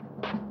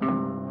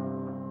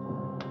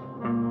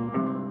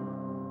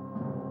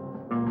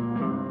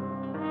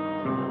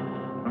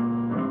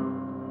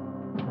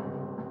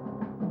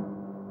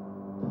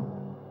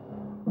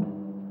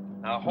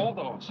 Now hold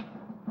those.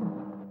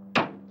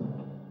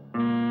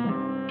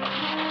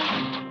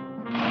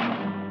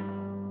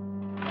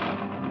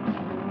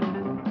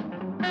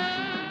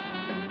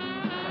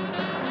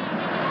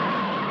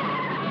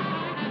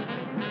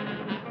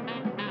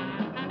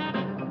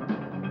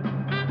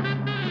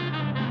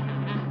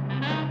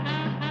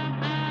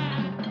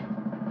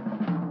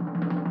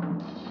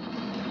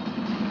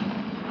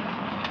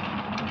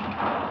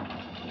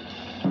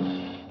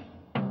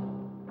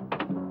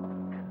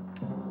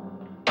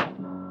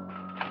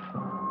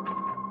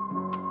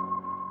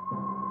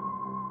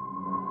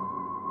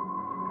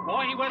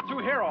 Boy, he went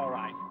through here all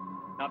right.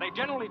 Now, they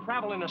generally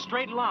travel in a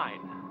straight line.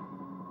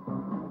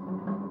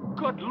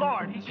 Good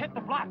Lord, he's hit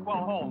the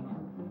Blackwell home.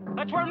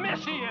 That's where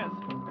Missy is.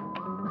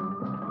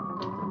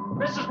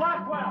 Mrs.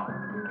 Blackwell!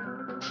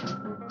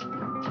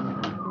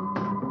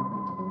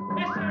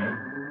 Missy!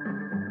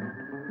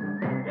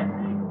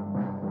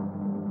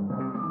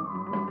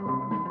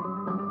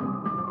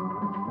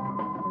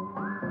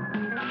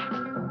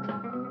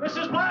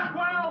 Mrs.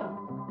 Blackwell!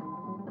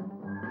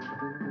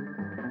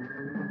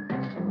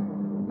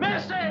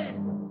 Missy!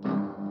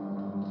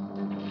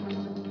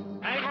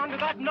 Hang on to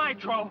that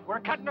nitro. We're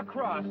cutting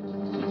across.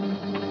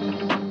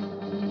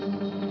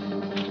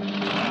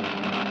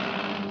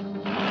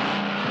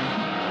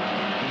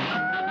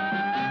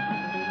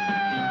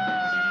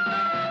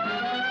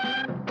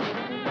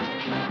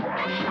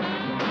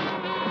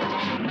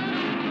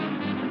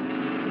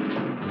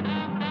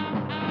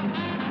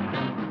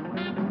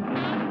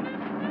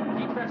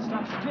 Keep that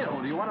stuff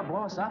still. Do you want to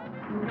blow us up?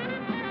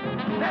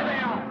 There they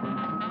are.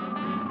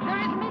 There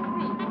is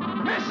Missy.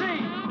 Missy!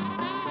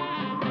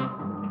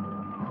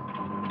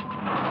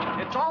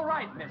 It's all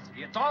right,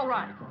 Missy. It's all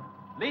right.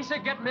 Lisa,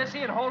 get Missy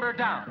and hold her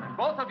down. And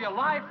both of you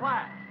lie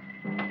flat.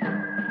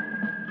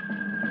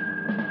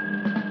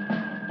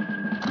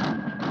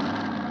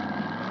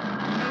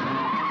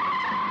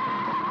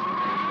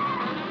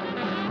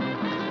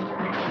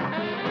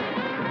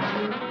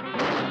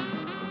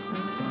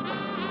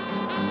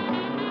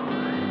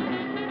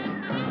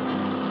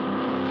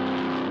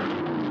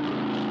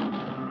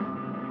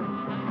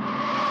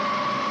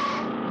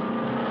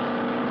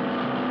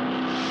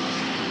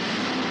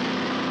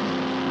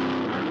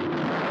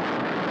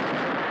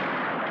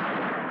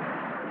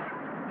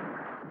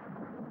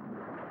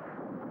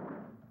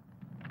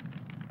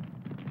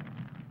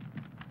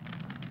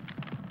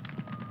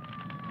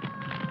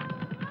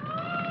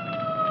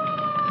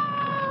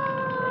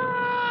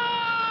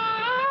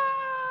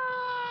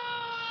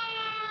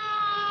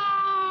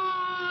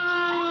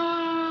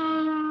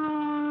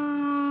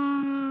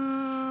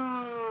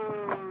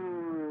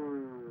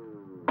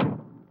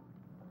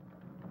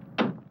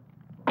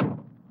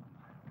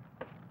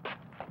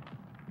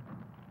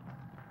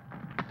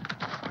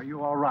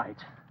 you all right?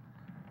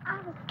 I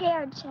was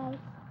scared, Chase.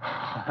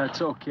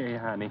 That's okay,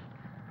 honey.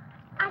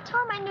 I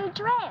tore my new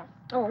dress.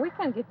 Oh, we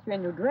can get you a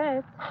new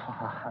dress.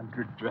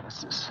 100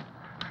 dresses.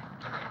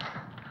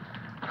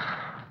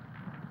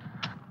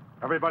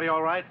 Everybody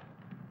all right?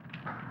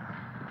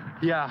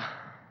 Yeah.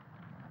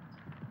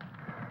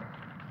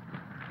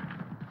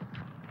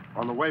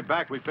 On the way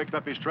back, we picked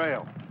up his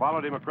trail,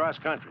 followed him across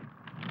country.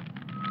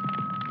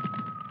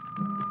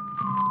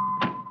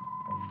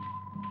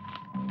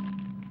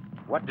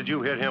 What did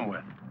you hit him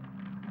with?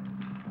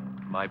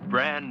 My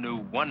brand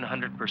new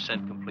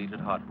 100% completed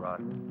hot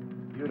rod.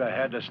 You'd have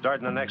had to start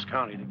in the next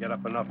county to get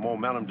up enough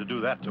momentum to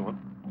do that to him.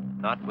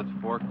 Not with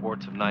 4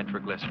 quarts of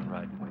nitroglycerin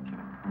riding with you.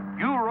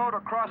 You rode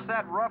across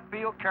that rough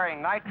field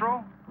carrying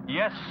nitro?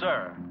 Yes,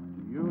 sir.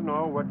 Do you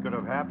know what could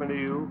have happened to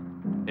you?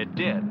 It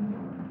did.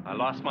 I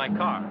lost my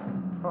car.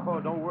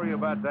 Oh, don't worry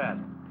about that.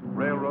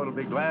 Railroad will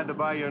be glad to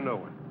buy you a new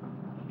one.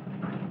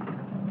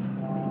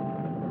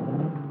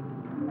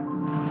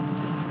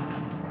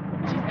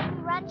 Did you see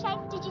me run,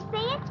 Chase? Did you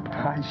see it?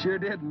 I sure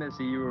did,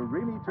 Missy. You were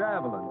really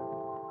traveling.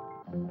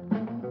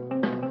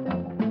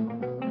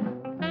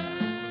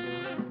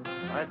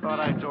 I thought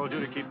I told you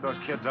to keep those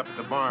kids up at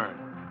the barn.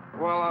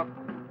 Well,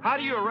 how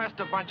do you arrest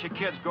a bunch of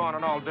kids going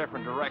in all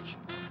different directions?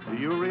 Do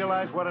you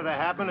realize what would have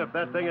happened if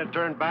that thing had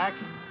turned back?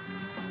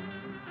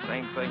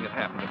 Same thing that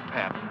happened to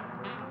Pat.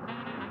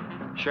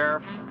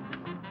 Sheriff,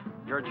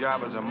 your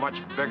job is a much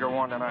bigger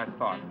one than I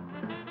thought.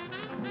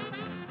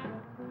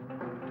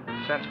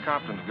 Since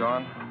Compton's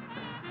gone,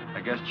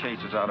 I guess Chase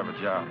is out of a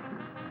job.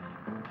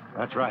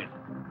 That's right.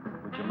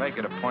 Would you make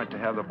it a point to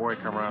have the boy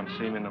come around and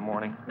see me in the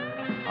morning?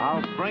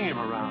 I'll bring him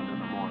around in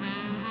the morning.